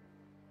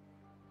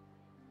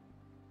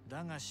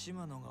だが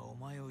島野がお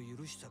前を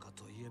許したか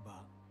といえ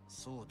ば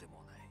そうで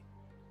もな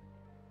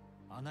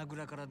い。穴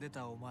蔵から出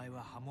たお前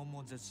は破門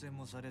も絶縁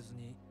もされず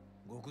に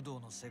極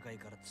道の世界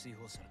から追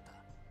放された。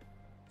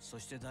そ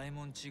して大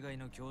門違い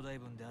の兄弟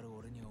分である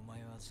俺にお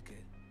前を預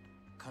け、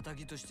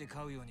仇として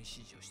飼うように指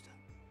示をした。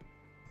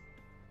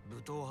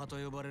武闘派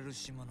と呼ばれる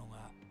島野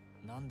が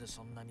なんで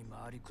そんなに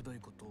回りくどい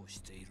ことをし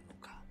ているの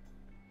か。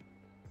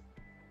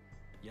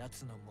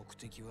奴の目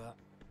的は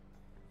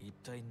一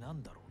体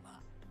何だろうな。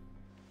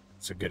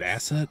It's a good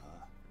asset.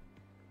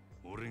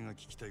 俺が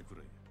聞きたいく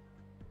らい。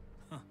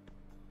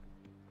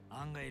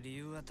案外理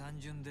由は単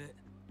純で、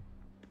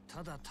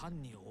ただ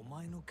単にお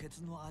前のケ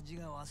ツの味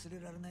が忘れ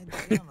られないだ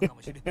けなのか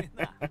もしれね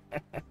えな。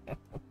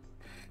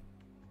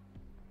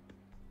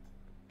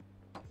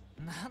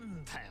な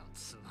んだよ、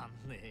つまん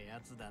ねえ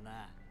やつだ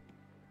な。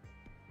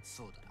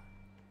そうだ、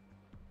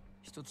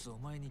一つお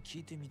前に聞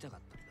いてみたかっ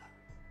たんだ。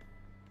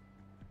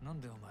なん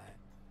でお前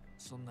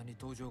そんなに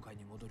登場界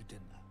に戻りてん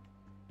だ。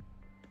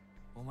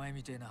お前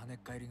みてえな跳ねっ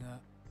返りが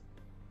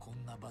こ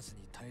んなバス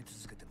に耐え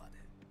続けてまで。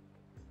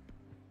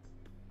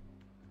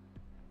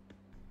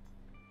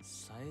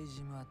冴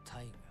島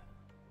大河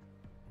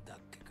だっ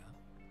けか。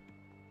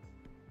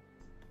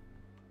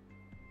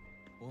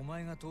お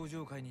前が登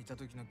場会にいた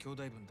時の兄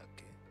弟分だっ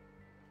け。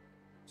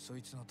そ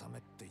いつのため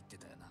って言って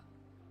たよな。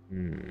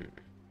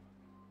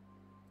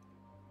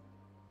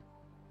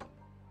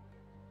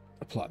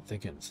The plot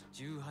thickens.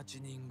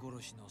 18人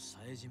殺しの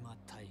冴島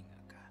大河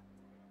か。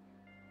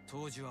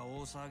当時は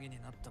大騒ぎに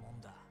なったも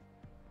んだ。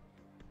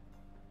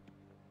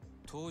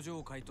登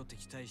場会と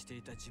敵対して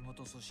いた地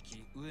元組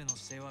織上野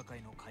清和会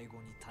の会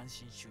合に単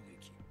身襲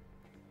撃。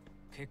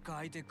結果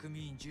相手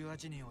組員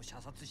18人を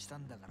射殺した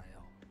んだからよ。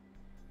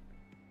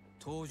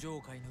登場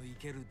会の生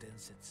ける伝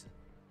説。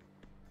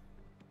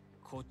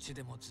こっち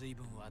でも随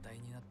分話題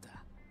になっ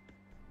た。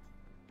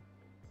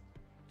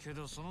け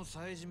どその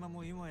冴島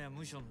も今や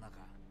無所の中。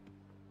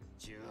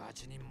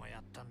18人もや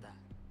ったんだ。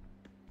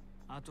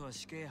あとは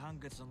死刑判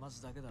決を待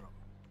つだけだろ。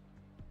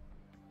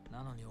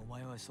なのにお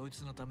前はそい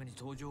つのために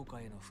登場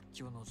会への復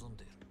帰を望ん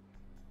でいる。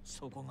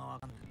そこがわ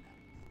かんないんだ。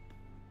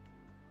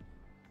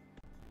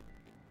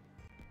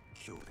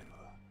兄弟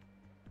は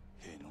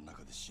兵の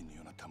中で死ぬ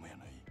ような玉や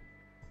ない。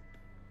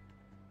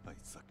あい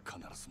つは必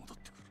ず戻っ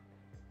てく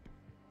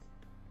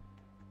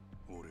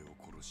る。俺を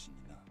殺し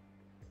にな。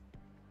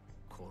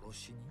殺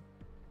しに？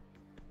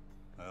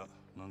あ、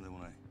なんでも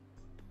ない。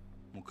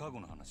もう過去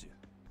の話や。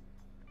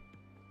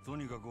と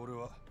にかく俺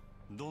は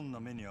どんな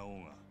目に遭お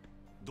うが、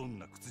どん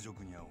な屈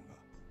辱に遭おうが、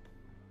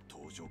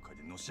登場会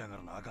でのし上が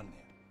らなあかんね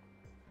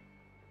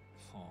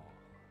や。は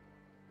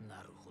あ、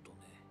なるほどね。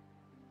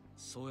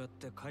そうやっ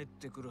て帰っ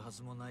てくるは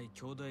ずもない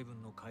兄弟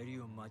分の帰り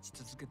を待ち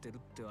続けてるっ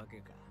てわけ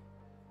か。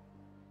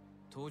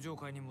登場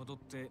会に戻っ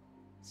て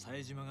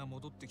冴島が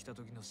戻ってきた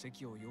時の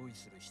席を用意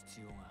する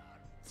必要があ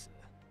るっつ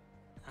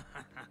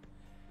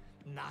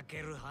泣け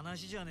る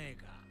話じゃね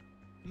えか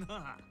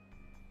なあ。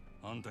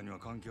あんたには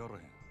関係あらへ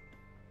ん。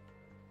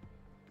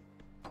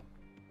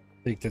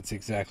I think that's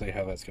exactly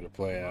how that's going to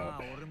play ま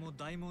あ out. 俺も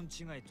大門違い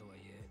とはい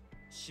え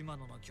島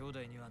野の兄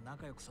弟には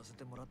仲良くさせ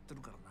てもらって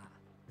るからな。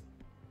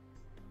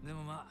で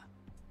もまあ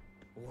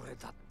俺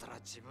だったら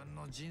自分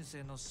の人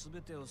生の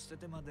全てを捨て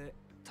てまで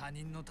他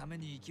人のため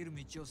に生きる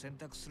道を選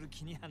択する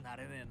気にはな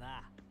れねえ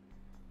な。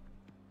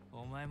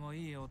お前も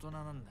いい大人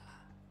なんだ。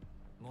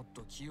もっ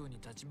と器用に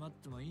立ち回っ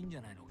てもいいんじ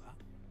ゃないのか。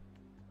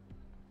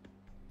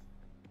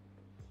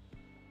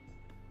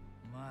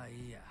まあ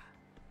いいや。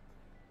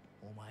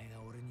お前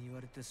が俺に言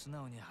われて素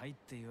直に入っ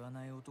て言わ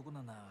ない男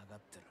なのは分かっ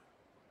てる。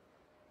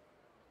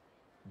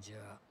じゃ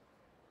あ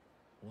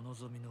お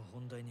望みの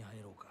本題に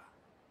入ろうか。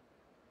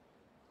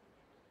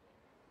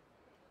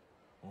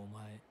お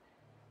前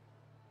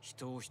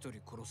人を一人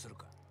殺せる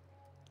か。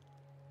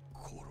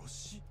殺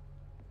し？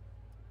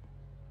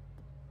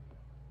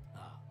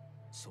ああ、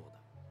そう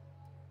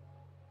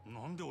だ。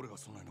なんで俺が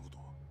そないなこと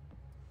を。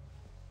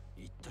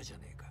言ったじゃ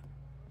ねえか。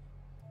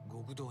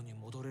極道に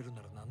戻れる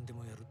なら何で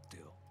もやるって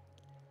よ。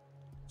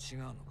違う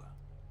のか。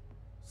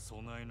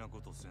そないな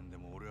ことせんで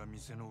も俺は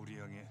店の売り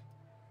上げ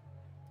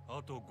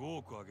あと5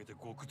億上げて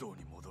極道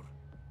に戻る。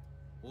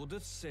オデッ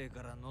セイ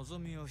から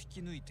望みを引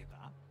き抜いて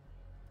か。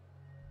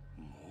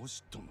もう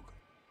知っとんのか。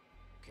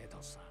け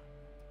どさ、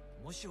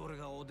もし俺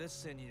がオデッ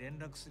セイに連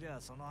絡すりゃ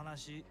その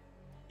話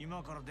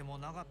今からでも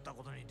なかった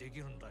ことにでき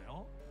るんだ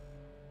よ。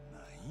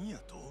なんや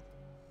と。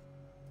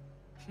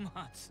ま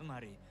あつま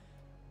り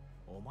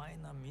お前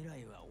の未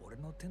来は俺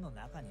の手の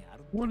中にあ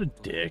るって What a こ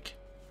とだ。 dick.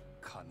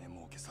 金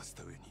儲けさせ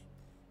た上に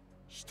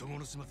人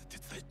殺しまで手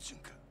伝いっちゅう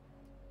んか。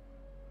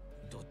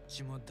どっ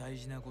ちも大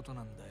事なこと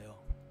なんだよ。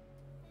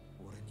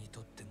俺にと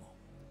っても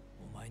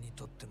お前に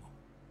とっても。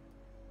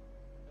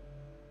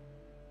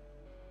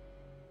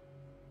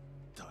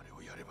誰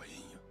をやればいいん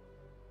や。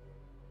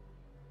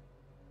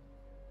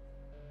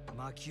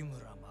牧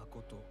村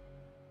誠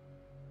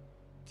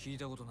聞い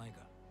たことないか。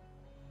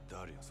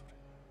誰やそれ。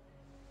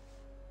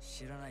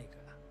知らないか。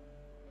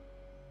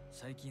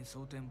最近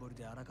蒼天堀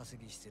で荒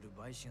稼ぎしてる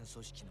売春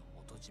組織の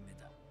元締め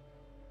だ。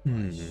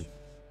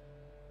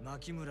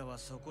牧村は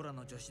そこら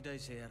の女子大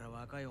生やら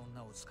若い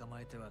女を捕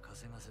まえては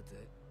稼がせ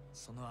て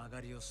その上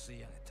がりを吸い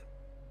上げてる。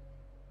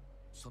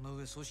その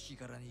上組織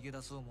から逃げ出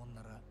そうもん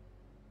なら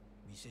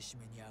見せし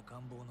めに赤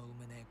ん坊の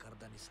産めねえ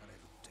体にされる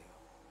ってよ。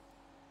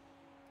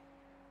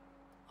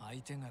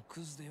相手がク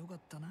ズでよか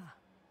ったな。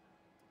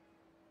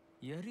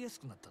やりや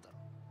すくなっただろ。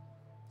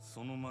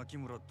その牧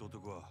村って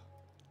男は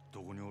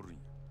どこにおるんや。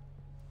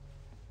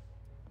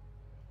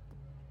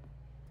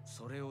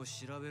それを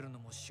調べるの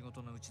も仕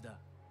事のうちだ。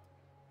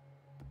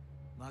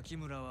牧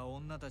村は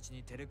女たち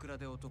にテレクラ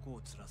で男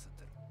を釣らせ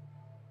てる。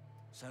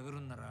探る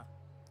んなら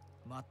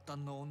末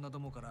端の女ど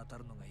もから当た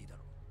るのがいいだ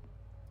ろ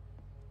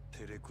う。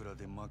テレクラ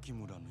で牧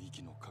村の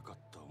息のかかっ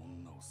た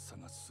女を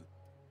探す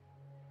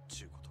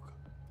ちゅうことか。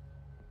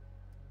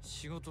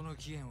仕事の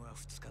期限は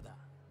2日だ。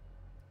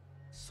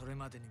それ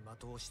までに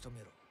的を仕留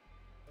めろ。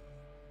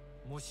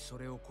もしそ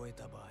れを超え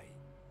た場合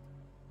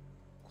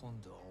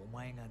今度はお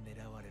前が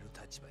狙われる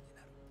立場に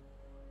なる。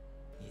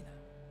いいな。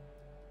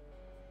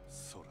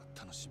そら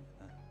楽しみ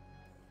やな。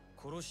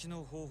殺し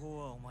の方法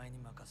はお前に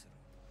任せる。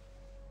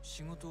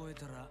仕事を終え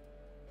たら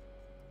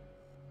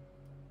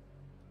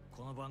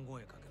の番号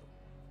へかけろ。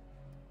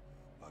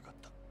分かっ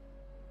た。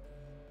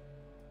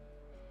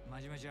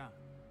真島ちゃん、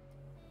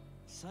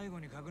最後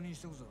に確認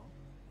しとくぞ。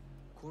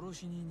殺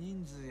しに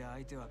人数や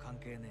相手は関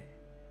係ねえ。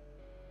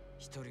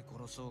一人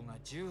殺そうが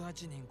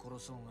18人殺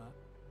そうが、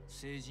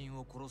成人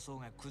を殺そう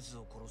がクズ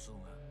を殺そう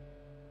が、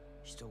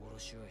人殺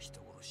しは人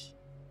殺し。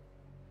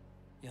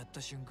やった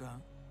瞬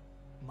間、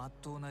まっ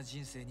とうな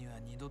人生には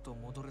二度と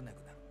戻れな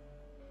くなる。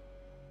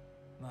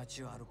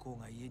街を歩こ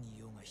うが家にい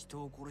ようが人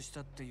を殺し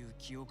たっていう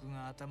記憶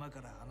が頭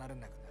から離れ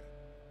なくなる。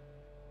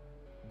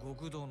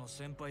極道の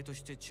先輩と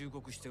して忠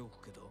告してお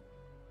くけど、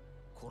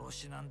殺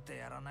しなんて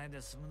やらない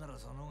で済むなら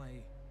その方がい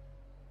い。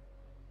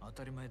当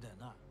たり前だよ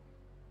な。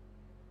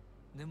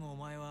でもお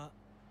前は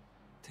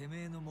て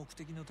めえの目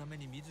的のため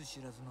に見ず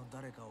知らずの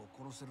誰かを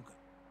殺せるか。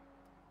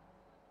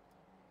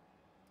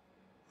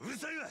うる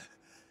さいわ。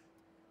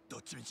ど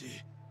っちみち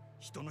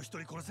人の一人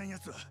殺せんや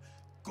つは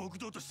極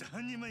道として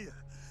半人前や。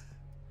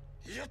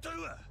やっと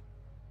るわ。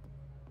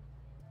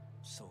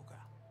そうか。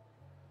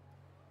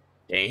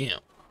Damn.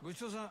 ごち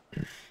そうさん。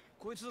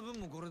こいつの分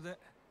もこれで。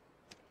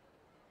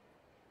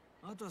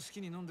あとは好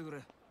きに飲んでくれ。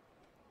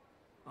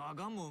あ、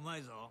ガンもうま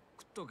いぞ。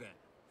食っとけ。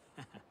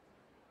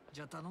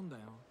じゃあ頼んだ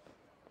よ。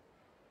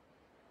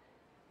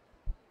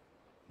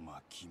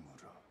牧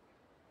村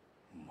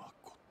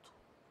誠。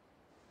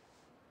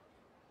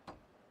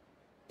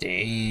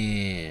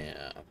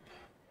Damn.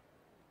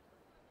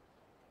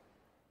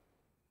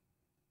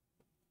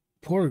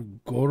 Poor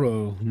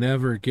Goro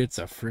never gets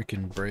a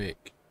frickin'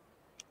 break.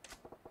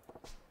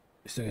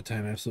 Still got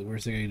time. Absolute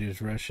worst thing I can do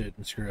is rush it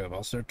and screw up.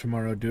 I'll start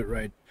tomorrow. Do it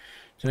right.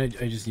 Tonight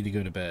I just need to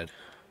go to bed.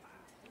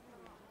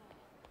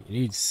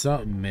 You need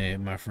something,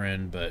 man, my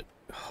friend, but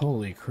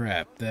holy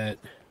crap, that's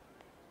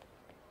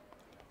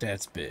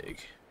big.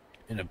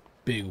 In a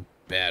big,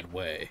 bad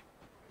way.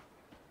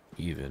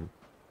 Even.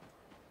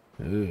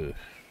 Ugh.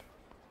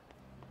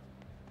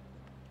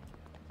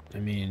 I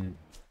mean,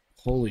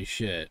 holy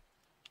shit.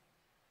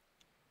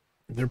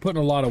 They're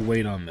putting a lot of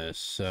weight on this,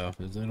 so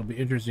it'll be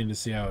interesting to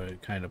see how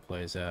it kind of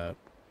plays out.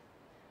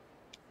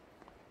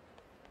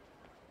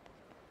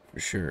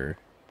 For sure.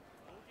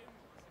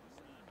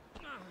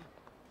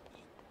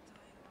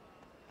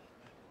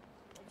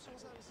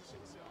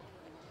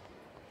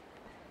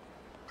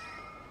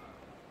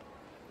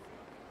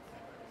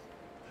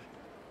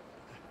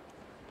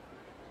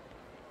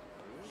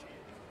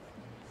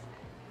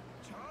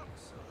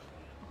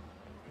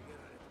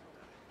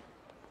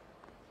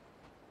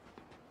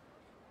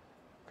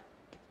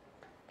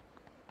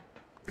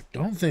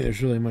 Don't think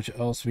there's really much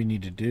else we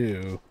need to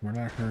do. We're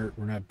not hurt,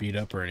 we're not beat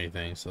up or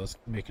anything, so let's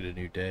make it a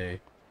new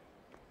day.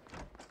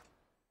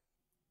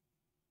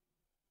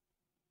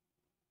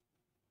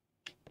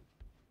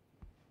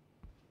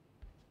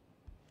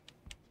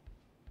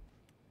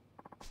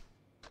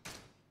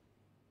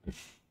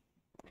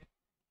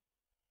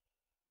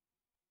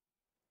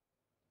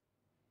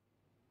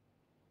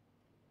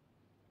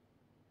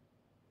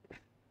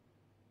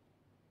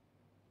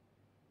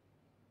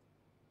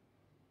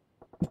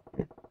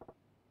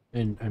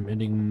 And I'm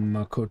ending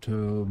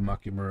Makoto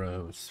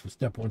Makimura's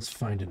step once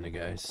finding the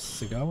guys.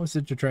 Sagawa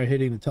said to try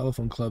hitting the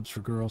telephone clubs for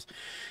girls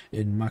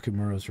in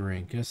Makimura's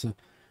ring. Guess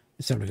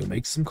it's time to go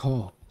make some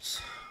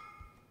calls.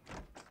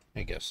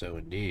 I guess so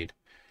indeed.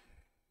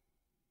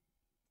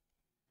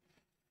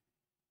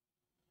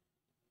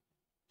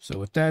 So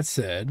with that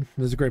said,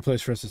 this is a great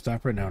place for us to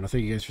stop right now. And I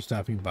thank you guys for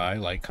stopping by.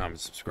 Like, comment,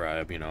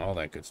 subscribe, you know, all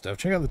that good stuff.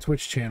 Check out the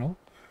Twitch channel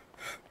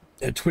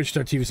at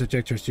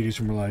twitch.tv/Ector Studios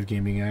for more live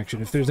gaming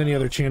action. If there's any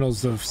other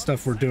channels of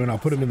stuff we're doing, I'll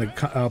put them in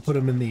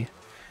the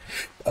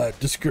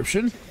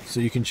description so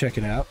you can check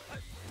it out.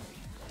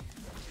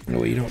 That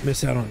way you don't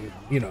miss out on,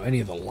 you know, any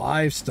of the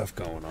live stuff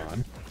going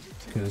on,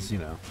 because, you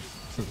know,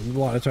 a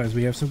lot of times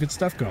we have some good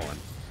stuff going,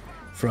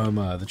 from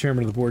the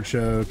Chairman of the Board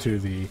show to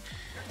the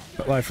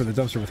Live for the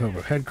Dumpster with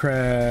Hobo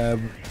Headcrab,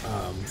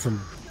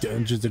 from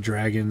Dungeons and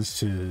Dragons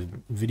to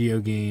video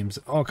games,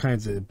 all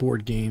kinds of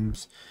board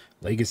games,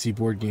 legacy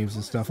board games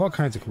and stuff, all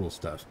kinds of cool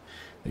stuff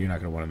that you're not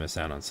going to want to miss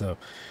out on. So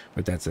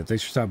with that said,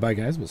 thanks for stopping by,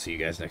 guys. We'll see you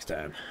guys next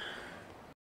time.